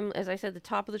very timely. As I said at the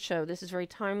top of the show, this is very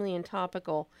timely and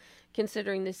topical,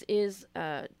 considering this is,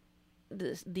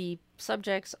 the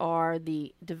subjects are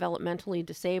the developmentally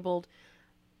disabled.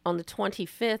 On the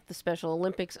 25th, the Special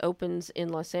Olympics opens in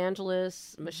Los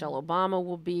Angeles. Michelle Obama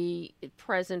will be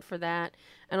present for that.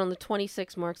 And on the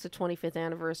 26th marks the 25th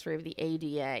anniversary of the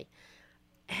ADA.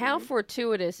 How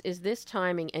fortuitous is this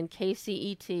timing and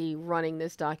KCET running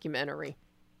this documentary?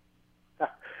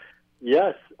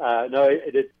 Yes. No,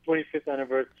 it is 25th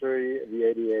anniversary. The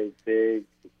ADA is big.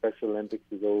 The Special Olympics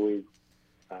is always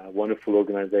a wonderful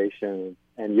organization.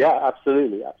 And yeah,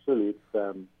 absolutely. It's,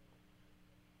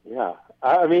 yeah.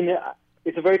 I mean,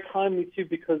 it's a very timely too,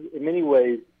 because in many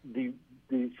ways, the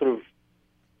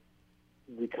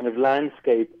kind of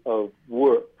landscape of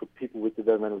work for people with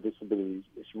developmental disabilities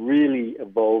is really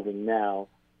evolving now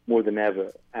more than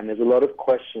ever. And there's a lot of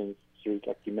questions,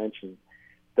 like you mentioned,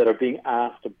 that are being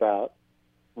asked about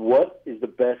what is the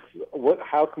best,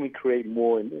 how can we create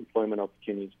more employment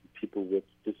opportunities for people with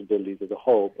disabilities as a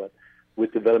whole, but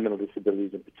with developmental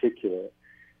disabilities in particular.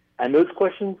 And those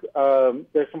questions,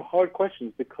 there's some hard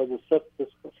questions, because the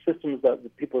systems that the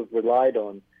people have relied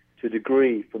on to a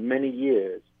degree for many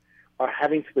years are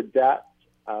having to adapt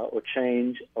or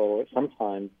change, or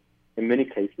sometimes, in many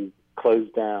cases, close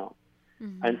down.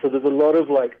 Mm-hmm. And so there's a lot of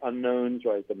unknowns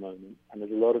right at the moment, and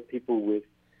there's a lot of people with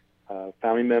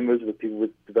family members with people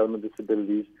with developmental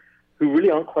disabilities who really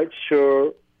aren't quite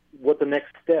sure what the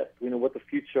next step, what the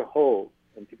future holds,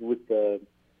 and people with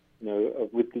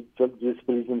with the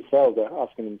disabilities themselves are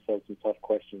asking themselves some tough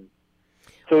questions.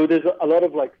 So there's a lot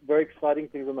of very exciting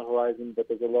things on the horizon, but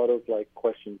there's a lot of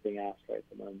questions being asked right at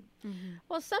the moment. Mm-hmm.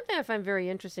 Well, something I find very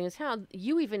interesting is how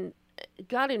you even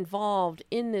got involved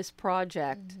in this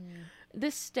project. Mm-hmm.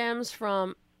 This stems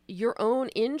from your own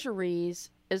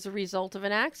injuries as a result of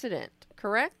an accident,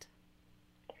 correct?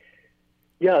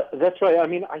 Yeah, that's right. I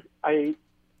mean,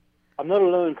 I'm not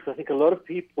alone, because I think a lot of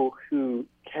people who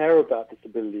care about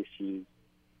disability issues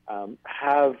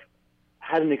have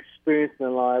had an experience in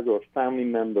their lives, or a family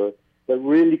member that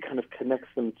really kind of connects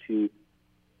them to,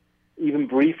 even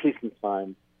briefly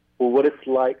sometimes, or what it's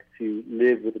like to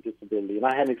live with a disability. And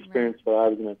I had an experience where I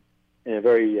was in a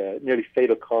very nearly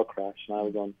fatal car crash, and I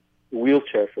was in a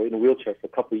wheelchair for a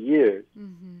couple of years.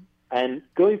 Mm-hmm. And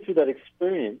going through that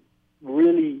experience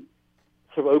really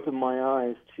sort of opened my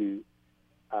eyes to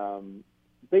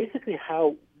basically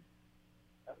how,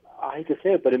 I hate to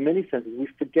say it, but in many senses, we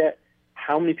forget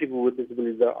how many people with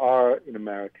disabilities there are in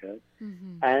America,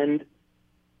 mm-hmm. and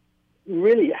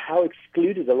really how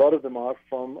excluded a lot of them are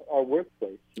from our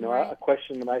workplace. A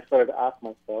question that I started to ask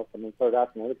myself, and then started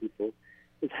asking other people,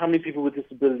 is how many people with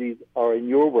disabilities are in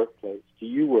your workplace? Do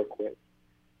you work with?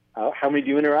 How many do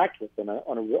you interact with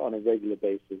on a regular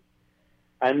basis?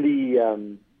 And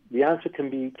the answer can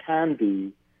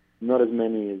be not as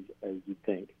many as you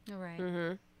think. All right.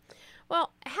 Mm-hmm.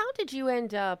 Well, how did you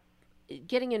end up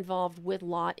getting involved with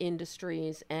Lott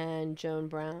Industries and Joan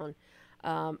Brown?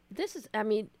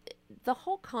 The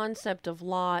whole concept of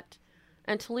Lott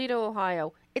and Toledo,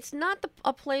 Ohio, it's not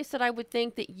a place that I would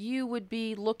think that you would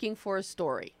be looking for a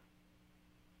story.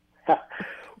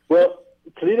 Well,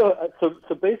 Toledo,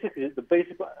 so basically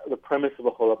the premise of A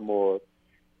Whole Lot More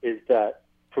is that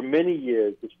for many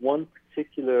years, this one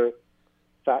particular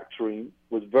factory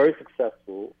was very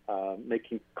successful,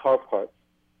 making car parts,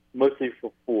 mostly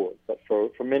for Ford, but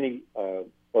for many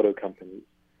auto companies.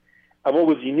 And what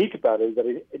was unique about it is that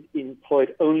it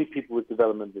employed only people with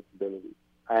developmental disabilities.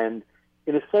 And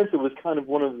in a sense, it was kind of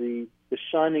one of the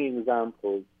shining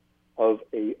examples of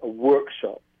a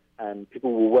workshop. And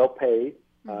people were well paid,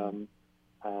 and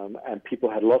people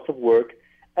had lots of work.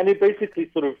 And it basically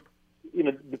sort of,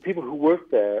 the people who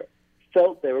worked there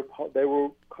felt they were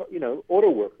auto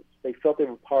workers. They felt they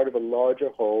were part of a larger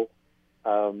whole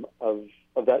of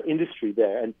that industry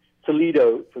there. And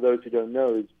Toledo, for those who don't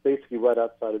know, is basically right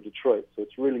outside of Detroit. So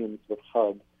it's really in the sort of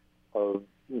hub of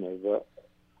the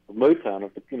Motown,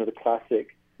 of the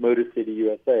classic Motor City,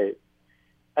 USA.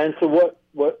 And so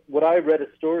what I read a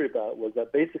story about was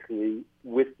that basically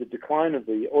with the decline of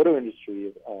the auto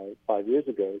industry 6 years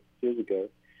ago,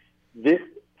 this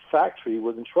factory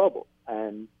was in trouble.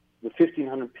 And the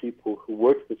 1,500 people who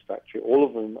worked at this factory, all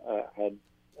of them had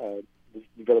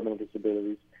developmental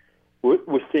disabilities,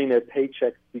 were seeing their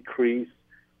paychecks decrease,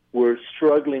 were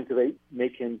struggling to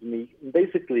make ends meet. And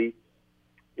basically,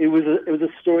 it was a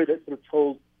story that sort of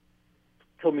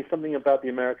told me something about the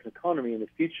American economy and the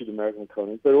future of the American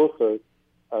economy, but also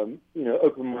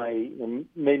opened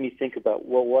made me think about,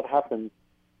 well, what happens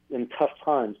in tough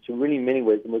times to really, in many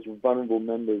ways, the most vulnerable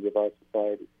members of our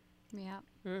society. Yeah.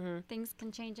 Mm-hmm. Things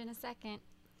can change in a second.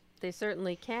 They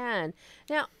certainly can.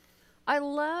 Now, I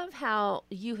love how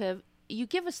you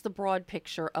give us the broad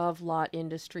picture of Lot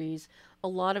Industries. A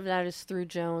lot of that is through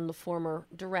Joan, the former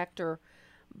director.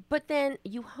 But then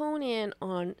you hone in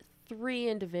on three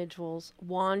individuals.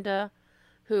 Wanda,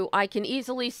 who I can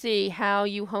easily see how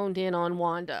you honed in on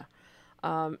Wanda.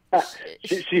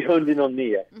 She honed in on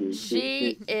me, actually.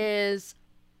 She is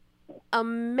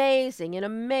amazing, an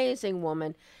amazing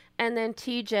woman. And then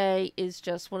TJ is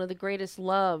just one of the greatest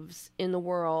loves in the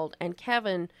world. And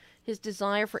Kevin, his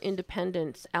desire for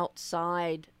independence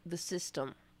outside the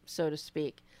system, so to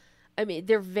speak. I mean,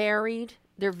 they're varied.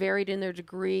 They're varied in their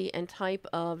degree and type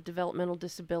of developmental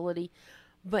disability,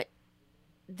 but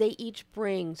they each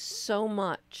bring so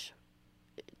much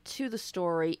to the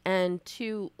story and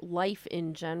to life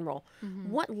in general.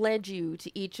 Mm-hmm. What led you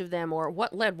to each of them, or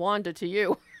what led Wanda to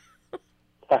you?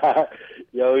 Yeah,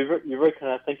 you're very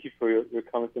kind. Thank you for your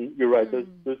comments. And you're right.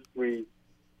 Those three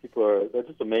people they're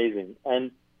just amazing.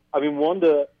 And I mean,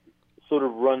 Wanda sort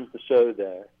of runs the show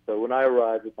there. So when I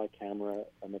arrived with my camera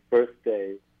on the first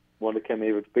day, Wanda came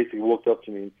over, basically walked up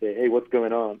to me and said, "Hey, what's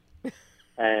going on?"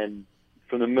 And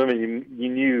from the moment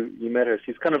you met her,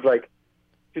 she's sort of like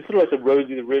the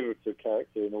Rosie the Riveter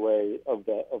character in a way of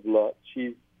Lot.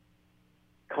 She's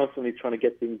constantly trying to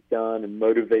get things done and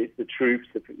motivate the troops,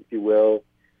 if you will.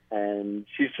 And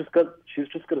she's just got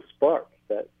a spark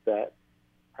that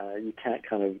you can't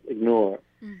kind of ignore.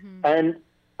 Mm-hmm. And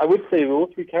I would say with all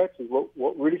three characters,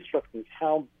 what really struck me is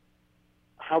how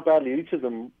badly each of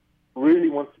them really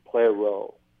wants to play a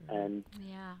role and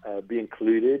be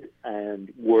included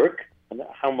and work, and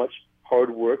how much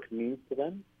hard work means to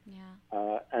them,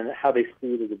 and how they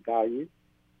see it as a value.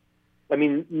 I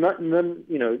mean, none,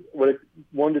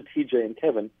 Wanda, TJ, and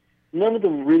Kevin, none of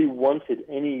them really wanted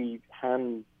any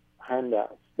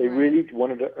handouts. They really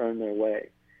wanted to earn their way,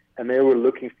 and they were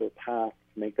looking for a path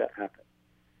to make that happen.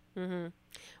 Mm-hmm.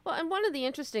 Well, and one of the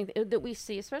interesting that we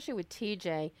see, especially with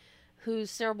TJ,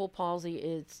 whose cerebral palsy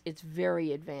it's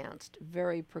very advanced,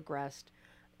 very progressed.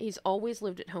 He's always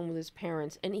lived at home with his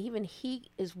parents, and even he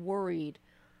is worried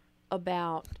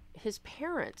about his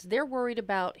parents. They're worried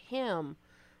about him,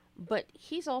 but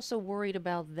he's also worried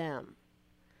about them.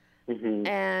 Mm-hmm.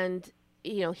 And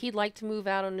he'd like to move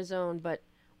out on his own, but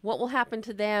what will happen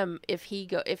to them if he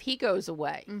goes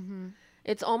away? Mm-hmm.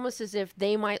 It's almost as if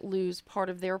they might lose part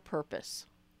of their purpose.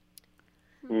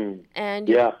 Mm. And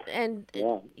yeah.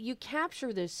 You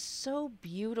capture this so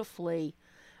beautifully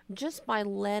just by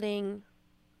letting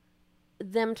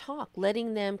them talk,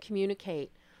 letting them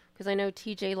communicate. Because I know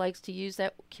TJ likes to use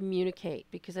that communicate,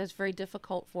 because that's very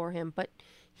difficult for him, but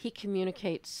he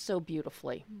communicates so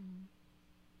beautifully.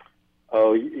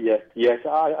 Oh, yes,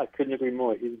 I couldn't agree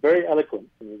more. He's very eloquent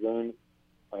in his own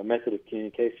method of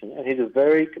communication, and he's a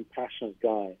very compassionate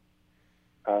guy.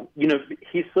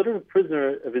 He's sort of a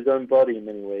prisoner of his own body in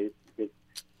many ways, with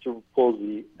cerebral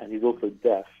palsy, and he's also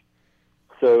deaf.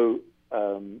 So,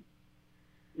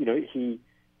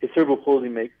 his cerebral palsy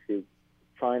makes his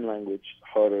sign language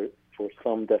harder for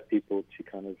some deaf people to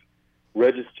kind of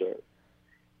register.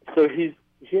 So he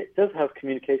does have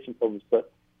communication problems,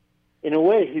 but in a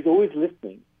way, he's always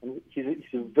listening, and he's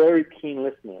a very keen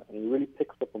listener, and he really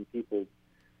picks up on people's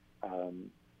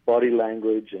body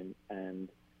language, and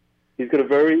he's got a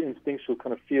very instinctual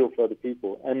kind of feel for other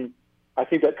people. And I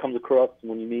think that comes across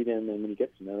when you meet him and when you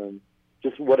get to know him,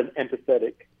 just what an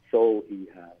empathetic soul he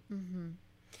has. Mm-hmm.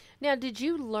 Now, did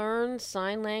you learn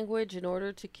sign language in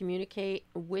order to communicate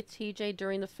with TJ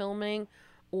during the filming,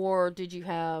 or did you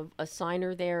have a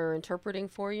signer there interpreting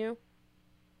for you?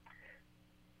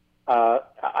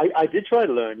 I did try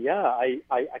to learn. Yeah, I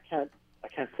can't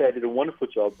say I did a wonderful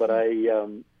job, but I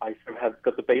sort of have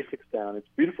got the basics down. It's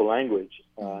beautiful language,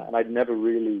 and I'd never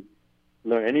really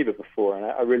learned any of it before. And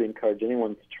I really encourage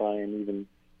anyone to try and even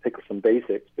pick up some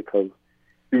basics, because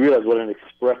you realize what an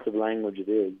expressive language it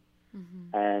is.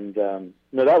 Mm-hmm. And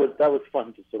that was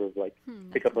fun to sort of like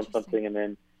pick up on something and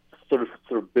then sort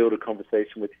of build a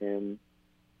conversation with him.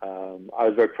 I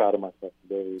was very proud of myself to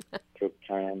be able to sort of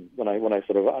carry on when I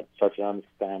sort of started to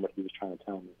understand what he was trying to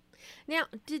tell me. Now,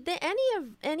 did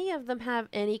any of them have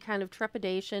any kind of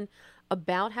trepidation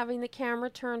about having the camera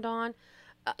turned on?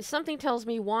 Something tells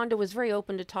me Wanda was very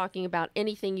open to talking about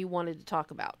anything you wanted to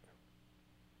talk about.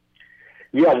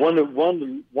 Yeah, Wanda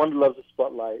loves the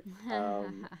spotlight,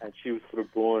 and she was sort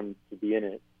of born to be in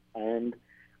it. And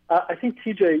I think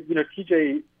TJ,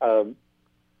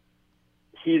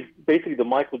 he's basically the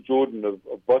Michael Jordan of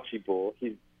bocce ball.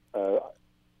 He's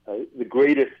the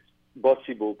greatest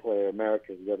bocce ball player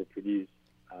America has ever produced.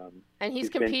 And he's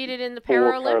been competed in the to 4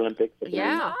 Paralympics. Paralympics.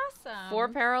 Yeah, Awesome. 4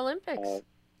 Paralympics.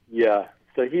 Yeah.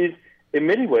 So he's, in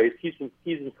many ways, he's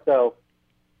himself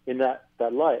in that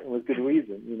light, and with good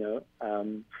reason, you know.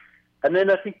 And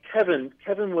then I think Kevin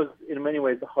was in many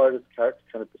ways the hardest character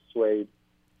to kind of persuade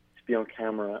to be on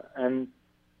camera, and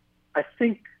I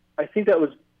think that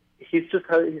was he's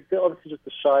obviously just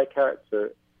a shy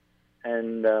character,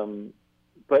 and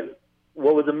but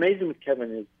what was amazing with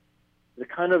Kevin is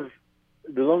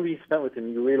the longer you spent with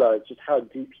him, you realize just how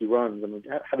deep he runs. I mean,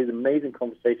 have these amazing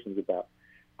conversations about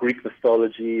Greek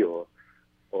mythology, or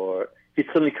he'd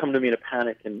suddenly come to me in a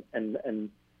panic, and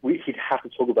he'd have to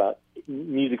talk about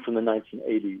music from the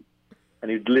 1980s,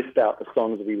 and he'd list out the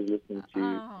songs that he was listening to.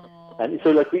 Oh. And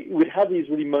so, like, we'd have these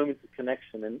really moments of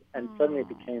connection, and suddenly it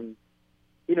became,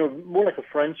 you know, more like a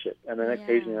friendship. And then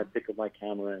occasionally I'd pick up my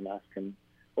camera and ask him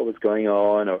what was going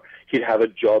on, or he'd have a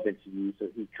job interview, so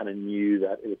he kind of knew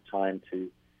that it was time to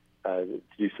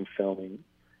do some filming.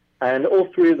 And all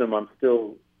three of them I'm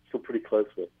still pretty close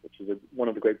with, which is one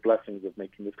of the great blessings of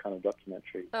making this kind of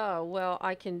documentary. Oh, well,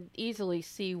 I can easily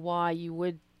see why you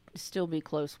would still be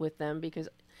close with them, because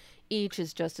each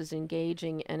is just as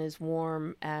engaging and as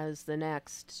warm as the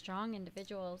next. Strong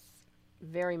individuals.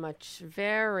 Very much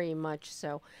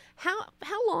so.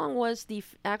 How long was the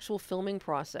actual filming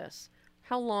process?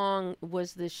 How long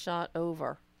was this shot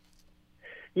over?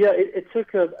 Yeah, it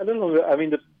took a little longer. I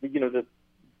mean, the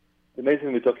amazing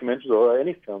thing with documentaries or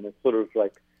any film, it's sort of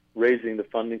like raising the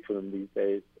funding for them these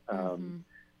days.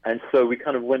 And so we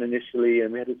kind of went initially,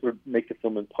 and we had to sort of make the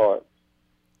film in parts.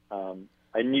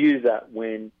 I knew that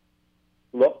when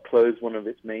Lot closed one of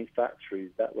its main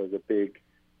factories, that was a big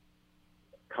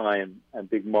time and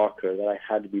big marker that I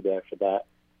had to be there for that.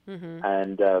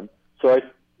 And so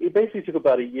it basically took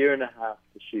about 1.5 years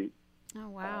to shoot. Oh,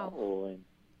 wow. All in.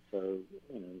 So,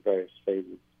 you know, various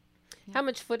phases. How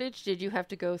much footage did you have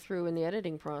to go through in the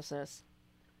editing process?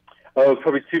 Oh,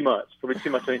 probably too much.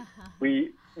 I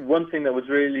mean, one thing that was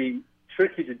really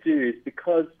tricky to do is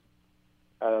because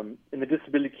in the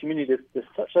disability community, there's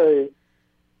such a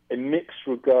mixed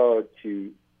regard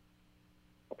to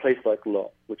a place like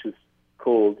Lot, which is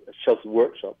called a sheltered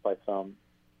workshop by some.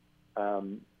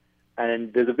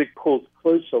 And there's a big call to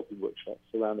close sheltered workshops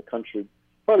around the country,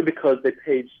 partly because they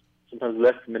paid sometimes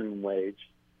less than minimum wage,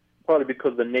 partly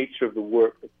because of the nature of the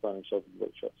work that's done in sheltered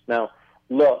workshops. Now,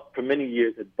 Lot, for many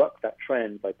years, had bucked that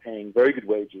trend by paying very good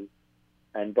wages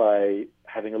and by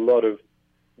having a lot of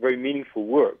very meaningful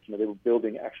work. You know, they were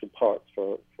building actual parts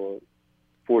for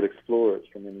Ford Explorers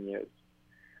for many years.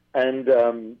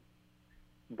 And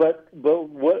but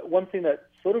one thing that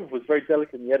sort of was very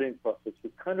delicate in the editing process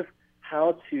was kind of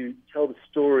how to tell the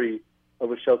story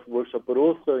of a sheltered workshop, but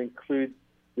also include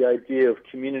the idea of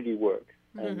community work.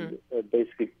 And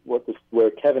basically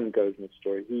where Kevin goes in the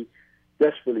story. He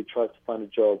desperately tries to find a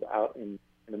job out in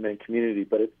the main community,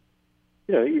 but it's,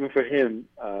 you know, even for him,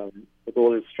 with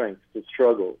all his strength, to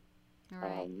struggle.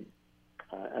 Right.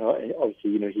 And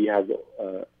obviously, you know, he has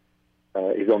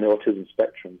he's on the autism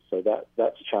spectrum, so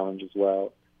that's a challenge as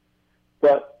well.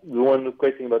 But the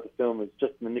great thing about the film is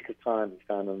just in the nick of time, he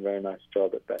found a very nice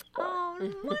job at Best Buy. Oh,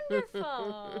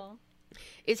 wonderful.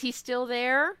 Is he still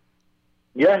there?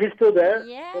 Yeah, he's still there.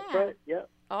 Yeah. That's right. Yeah.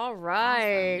 All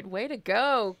right. Awesome. Way to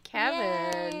go,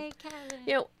 Kevin. Yay, Kevin.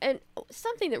 You know, and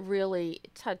something that really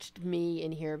touched me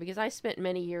in here, because I spent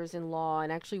many years in law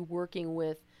and actually working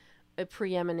with a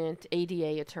preeminent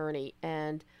ADA attorney.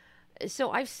 And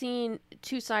so I've seen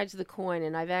two sides of the coin,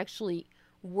 and I've actually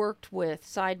worked with,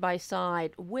 side by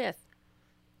side with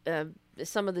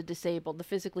some of the disabled, the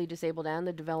physically disabled and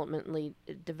the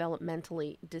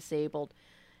developmentally disabled.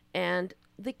 And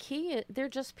the key is they're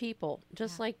just people,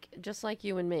 just like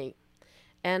you and me.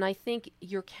 And I think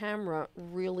your camera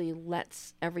really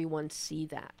lets everyone see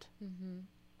that.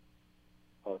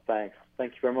 Oh, thanks.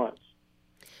 Thank you very much.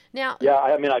 Now, yeah,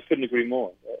 I mean, I couldn't agree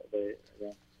more.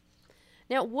 Yeah.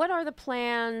 Now, what are the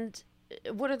plans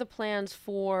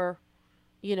for,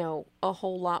 you know, a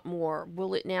whole lot more?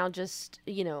 Will it now just,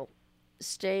 you know,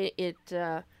 stay in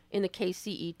the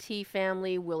KCET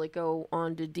family? Will it go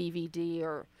on to DVD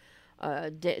or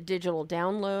digital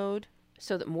download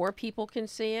so that more people can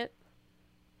see it?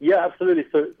 Yeah, absolutely.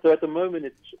 So at the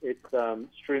moment it's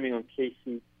streaming on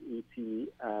KCET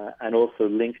and also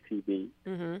Link TV,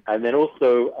 and then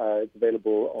also it's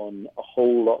available on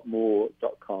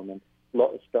awwholelotmore.com, and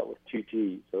lot is spelled with 2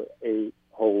 T's, so a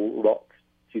whole lot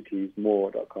 2 T's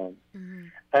more.com.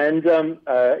 And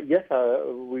yes,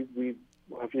 we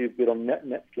hopefully be on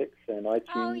Netflix and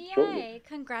iTunes. Oh, yay! Shortly.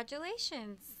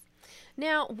 Congratulations.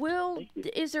 Now, Thank you.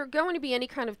 is there going to be any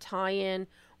kind of tie-in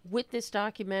with this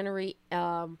documentary,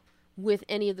 with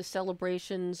any of the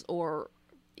celebrations or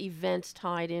events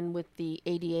tied in with the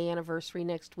ADA anniversary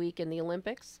next week and the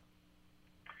Olympics?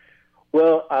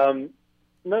 Well,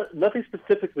 nothing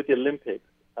specific with the Olympics,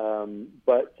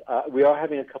 but we are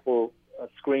having a couple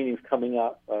screenings coming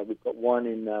up. We've got one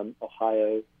in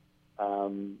Ohio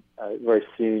very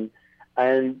soon,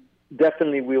 and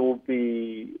definitely we'll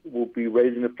be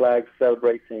raising the flag,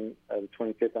 celebrating the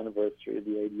 25th anniversary of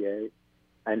the ADA,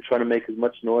 and trying to make as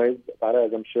much noise about it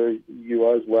as I'm sure you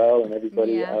are as well, and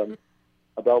everybody Yeah.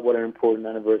 about what an important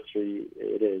anniversary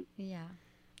it is. Yeah.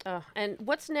 And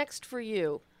what's next for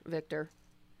you, Victor?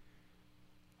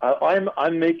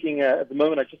 I'm making at the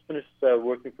moment. I just finished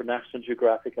working for National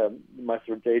Geographic. My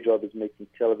sort of day job is making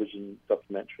television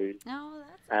documentaries, Oh,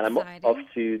 that's and I'm exciting. off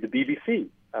to the BBC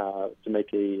to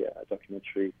make a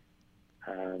documentary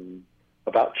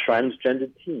about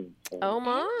transgender teens. So, Oh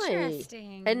my!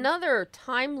 Interesting. Another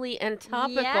timely and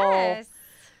topical. Yes.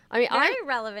 I mean, Very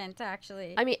relevant,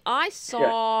 actually. I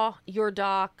saw your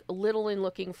doc, Little in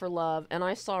Looking for Love, and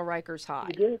I saw Rikers High.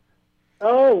 you did?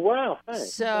 Oh wow!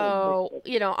 Thanks. So,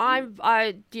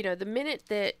 the minute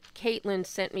that Caitlin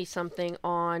sent me something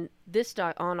on this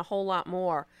on A Whole Lot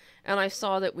More, and I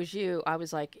saw that was you, I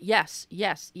was like, yes,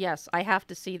 I have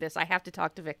to see this. I have to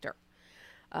talk to Victor.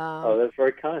 Oh, that's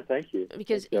very kind. Thank you.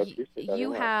 Because Thank you. I appreciate that a you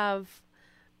lot. have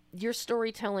your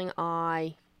storytelling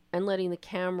eye and letting the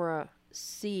camera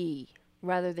see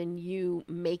rather than you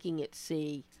making it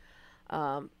see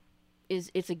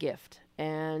it's a gift.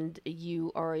 And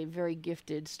you are a very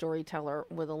gifted storyteller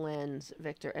with a lens,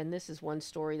 Victor. And this is one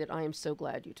story that I am so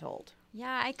glad you told.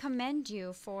 Yeah, I commend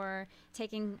you for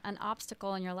taking an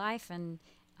obstacle in your life and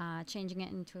changing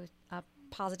it into a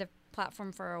positive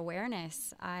platform for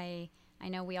awareness. I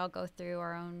know we all go through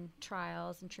our own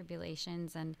trials and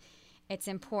tribulations, and it's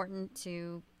important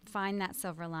to find that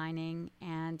silver lining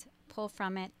and pull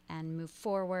from it and move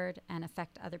forward and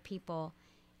affect other people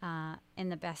in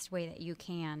the best way that you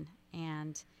can.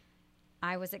 And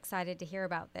I was excited to hear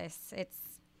about this.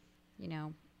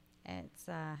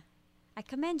 I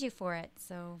commend you for it.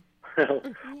 So,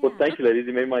 Well, thank you, ladies.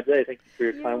 You made my day. Thank you for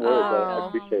your kind words. I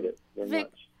welcome. appreciate it very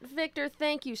much. Victor,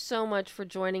 thank you so much for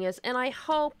joining us. And I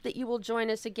hope that you will join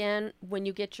us again when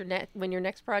you get when your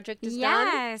next project is done.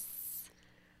 yes.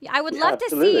 Yeah, I would Yeah, love to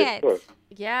see absolutely, it. of course.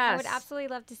 Yes. I would absolutely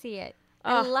love to see it.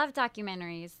 I love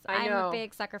documentaries. I I'm know. a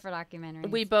big sucker for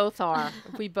documentaries. We both are.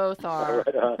 We both All are.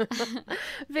 right,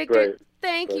 Victor, Great.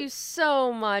 thank Great. you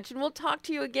so much. And we'll talk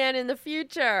to you again in the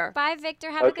future. Bye,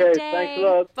 Victor. Have a Okay, good day. thanks a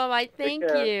lot. Bye-bye. Take Thank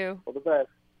care. you. All the best.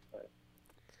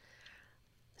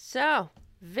 So,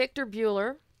 Victor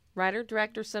Bueller, writer,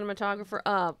 director, cinematographer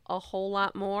of A Whole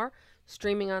Lot More,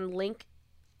 streaming on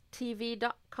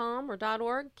linktv.com or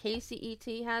 .org.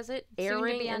 KCET has it, Soon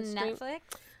airing to be on and stream- Netflix.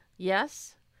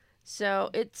 Yes. So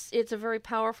it's a very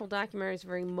powerful documentary. It's a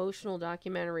very emotional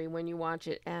documentary when you watch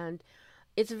it, and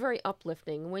it's very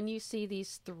uplifting when you see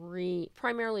these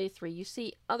primarily three. You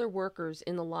see other workers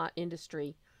in the lot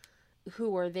industry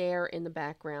who are there in the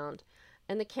background,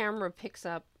 and the camera picks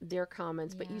up their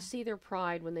comments, but Yeah. you see their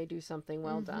pride when they do something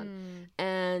well done,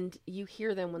 and you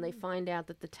hear them when they find out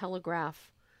that the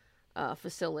telegraph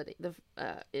facility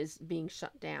is being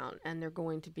shut down, and they're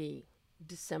going to be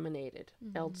disseminated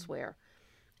elsewhere.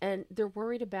 And they're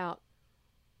worried about,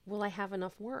 will I have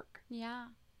enough work? Yeah.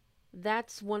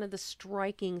 That's one of the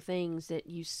striking things that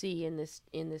you see in this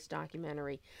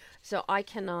documentary. So I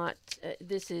cannot.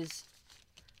 This is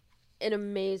an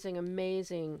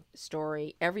amazing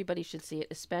story. Everybody should see it,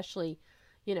 especially,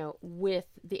 with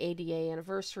the ADA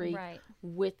anniversary, Right.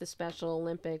 with the Special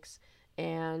Olympics,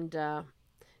 and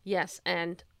yes,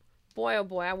 and. Boy, oh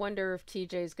boy, I wonder if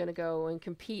TJ is going to go and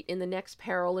compete in the next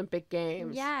Paralympic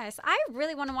Games. Yes. I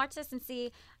really want to watch this and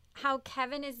see how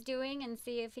Kevin is doing and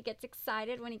see if he gets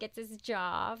excited when he gets his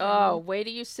job. Oh, And wait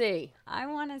till you see. I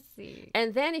want to see.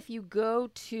 And then if you go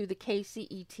to the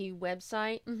KCET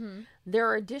website, Mm-hmm. there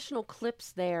are additional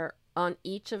clips there on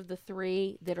each of the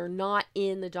three that are not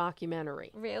in the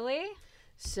documentary. Really?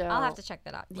 So I'll have to check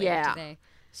that out later yeah. today.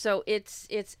 So it's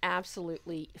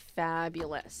absolutely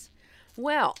fabulous.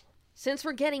 Well, since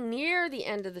we're getting near the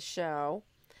end of the show,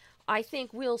 I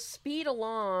think we'll speed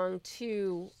along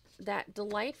to that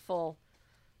delightful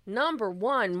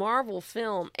 #1 Marvel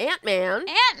film, Ant-Man,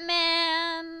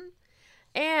 Ant-Man!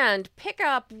 and pick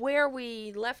up where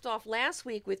we left off last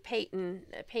week with Peyton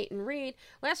Reed.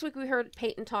 Last week we heard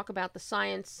Peyton talk about the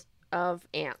science of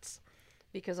ants,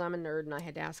 because I'm a nerd and I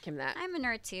had to ask him that. I'm a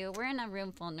nerd too. We're in a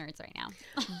room full of nerds right now.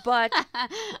 But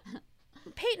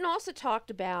Peyton also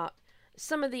talked about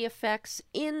some of the effects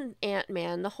in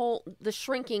Ant-Man, the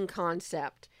shrinking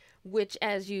concept, which,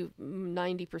 as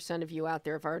 90% of you out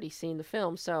there have already seen the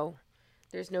film, so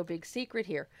there's no big secret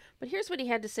here. But here's what he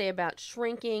had to say about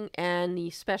shrinking and the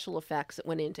special effects that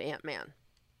went into Ant-Man.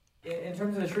 In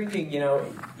terms of the shrinking,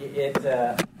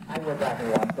 I went back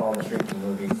and watched all the shrinking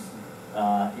movies.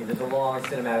 There's a long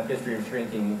cinematic history of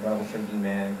shrinking: Incredible Shrinking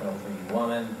Man, Incredible Shrinking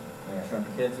Woman, I Shrunk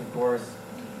the Kids, of course.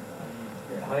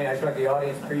 Honey, I Shrunk the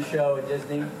Audience pre-show at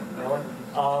Disney.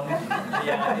 All of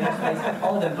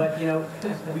them. But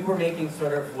we were making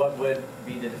sort of what would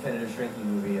be the definitive shrinking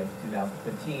movie of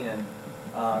 2015, and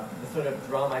the sort of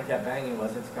drum I kept banging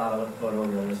was it's got to look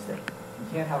photorealistic. You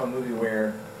can't have a movie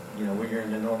where where you're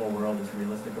in the normal world, it's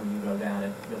realistic. When you go down,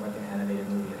 it feels like an animated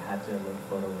movie. It had to look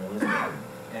photorealistic.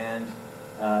 And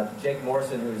Jake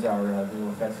Morrison, who's our visual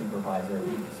effects supervisor,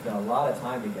 we spent a lot of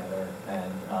time together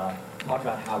and talked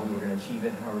about how we were going to achieve it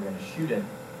and how we were going to shoot it.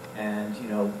 And,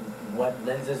 what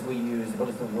lenses we used, what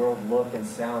does the world look and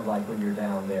sound like when you're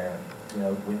down there?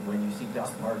 When you see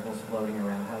dust particles floating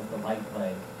around, how does the light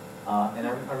play? And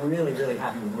I'm really, really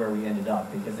happy with where we ended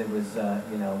up, because it was,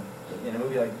 in a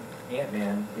movie like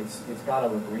Ant-Man, it's got to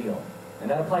look real. And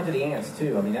that applied to the ants,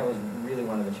 too. I mean, that was really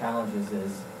one of the challenges,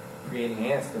 is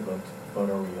creating ants that looked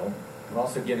photoreal, but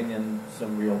also giving them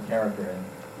some real character. And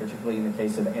particularly in the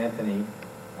case of Anthony,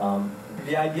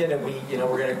 the idea that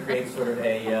we're going to create sort of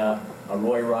a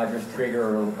Roy Rogers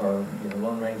Trigger or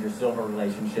Lone Ranger Silver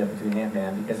relationship between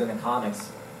Ant-Man, because in the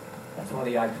comics, that's one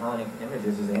of the iconic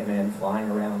images, is Ant-Man flying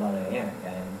around on an ant,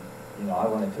 and I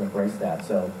wanted to embrace that.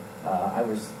 So I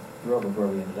was thrilled with where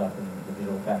we ended up in the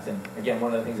visual effects. And again,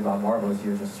 one of the things about Marvel is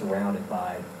you're just surrounded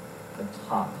by the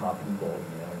top people,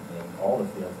 in all the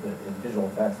fields. But in visual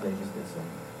effects, they just did some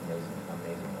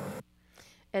amazing work.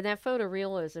 And that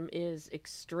photorealism is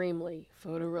extremely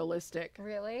photorealistic.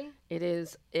 Really? It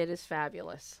is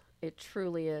fabulous. It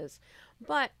truly is.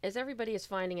 But as everybody is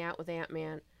finding out with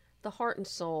Ant-Man, the heart and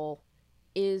soul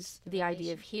is the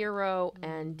idea of hero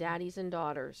and daddies and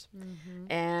daughters.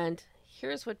 Mm-hmm. And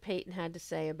here's what Peyton had to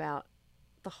say about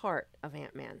the heart of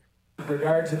Ant-Man. With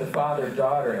regard to the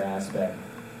father-daughter aspect,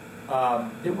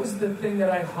 it was the thing that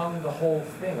I hung the whole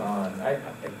thing on.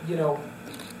 You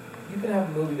can have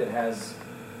a movie that has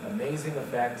amazing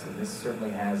effects, and this certainly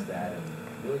has that, and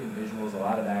brilliant visuals, a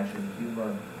lot of action,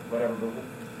 humor, whatever.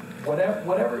 But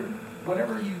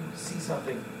whatever you see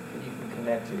something that you can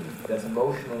connect to, that's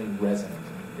emotionally resonant,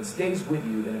 it stays with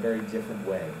you in a very different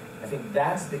way. I think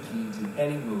that's the key to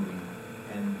any movie,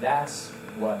 and that's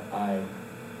what I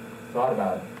thought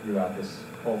about throughout this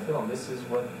whole film. This is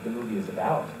what the movie is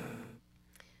about.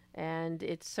 And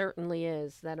it certainly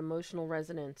is, that emotional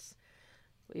resonance.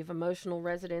 We have emotional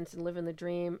resonance in Living the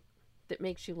Dream that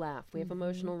makes you laugh. We have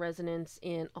emotional resonance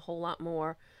in a whole lot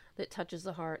more that touches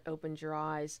the heart, opens your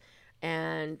eyes.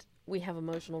 And we have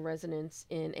emotional resonance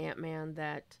in Ant-Man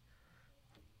that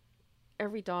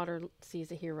every daughter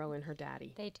sees a hero in her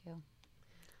daddy. They do.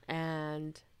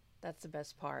 And that's the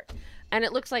best part. And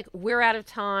it looks like we're out of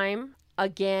time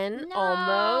again, No,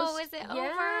 almost. is it over?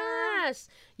 Yes.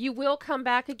 You will come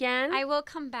back again? I will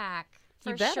come back,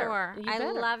 for You better. sure. You I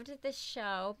better. loved this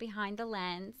show, Behind the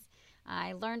Lens.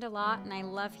 I learned a lot, and I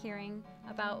love hearing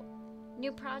about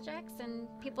new projects and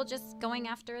people just going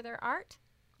after their art.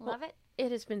 Love it.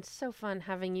 It has been so fun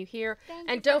having you here. Thank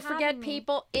And you don't for forget, having me.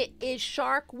 people, it is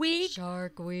Shark Week.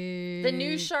 Shark Week. The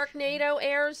new Sharknado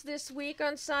airs this week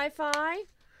on Sci-Fi.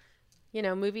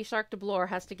 Movie Shark de Blore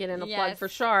has to get in a plug Yes, for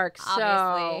sharks.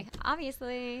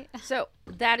 Obviously. So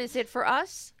that is it for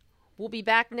us. We'll be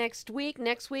back next week.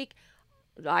 Next week,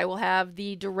 I will have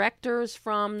the directors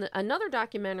from another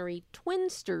documentary,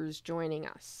 Twinsters, joining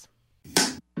us.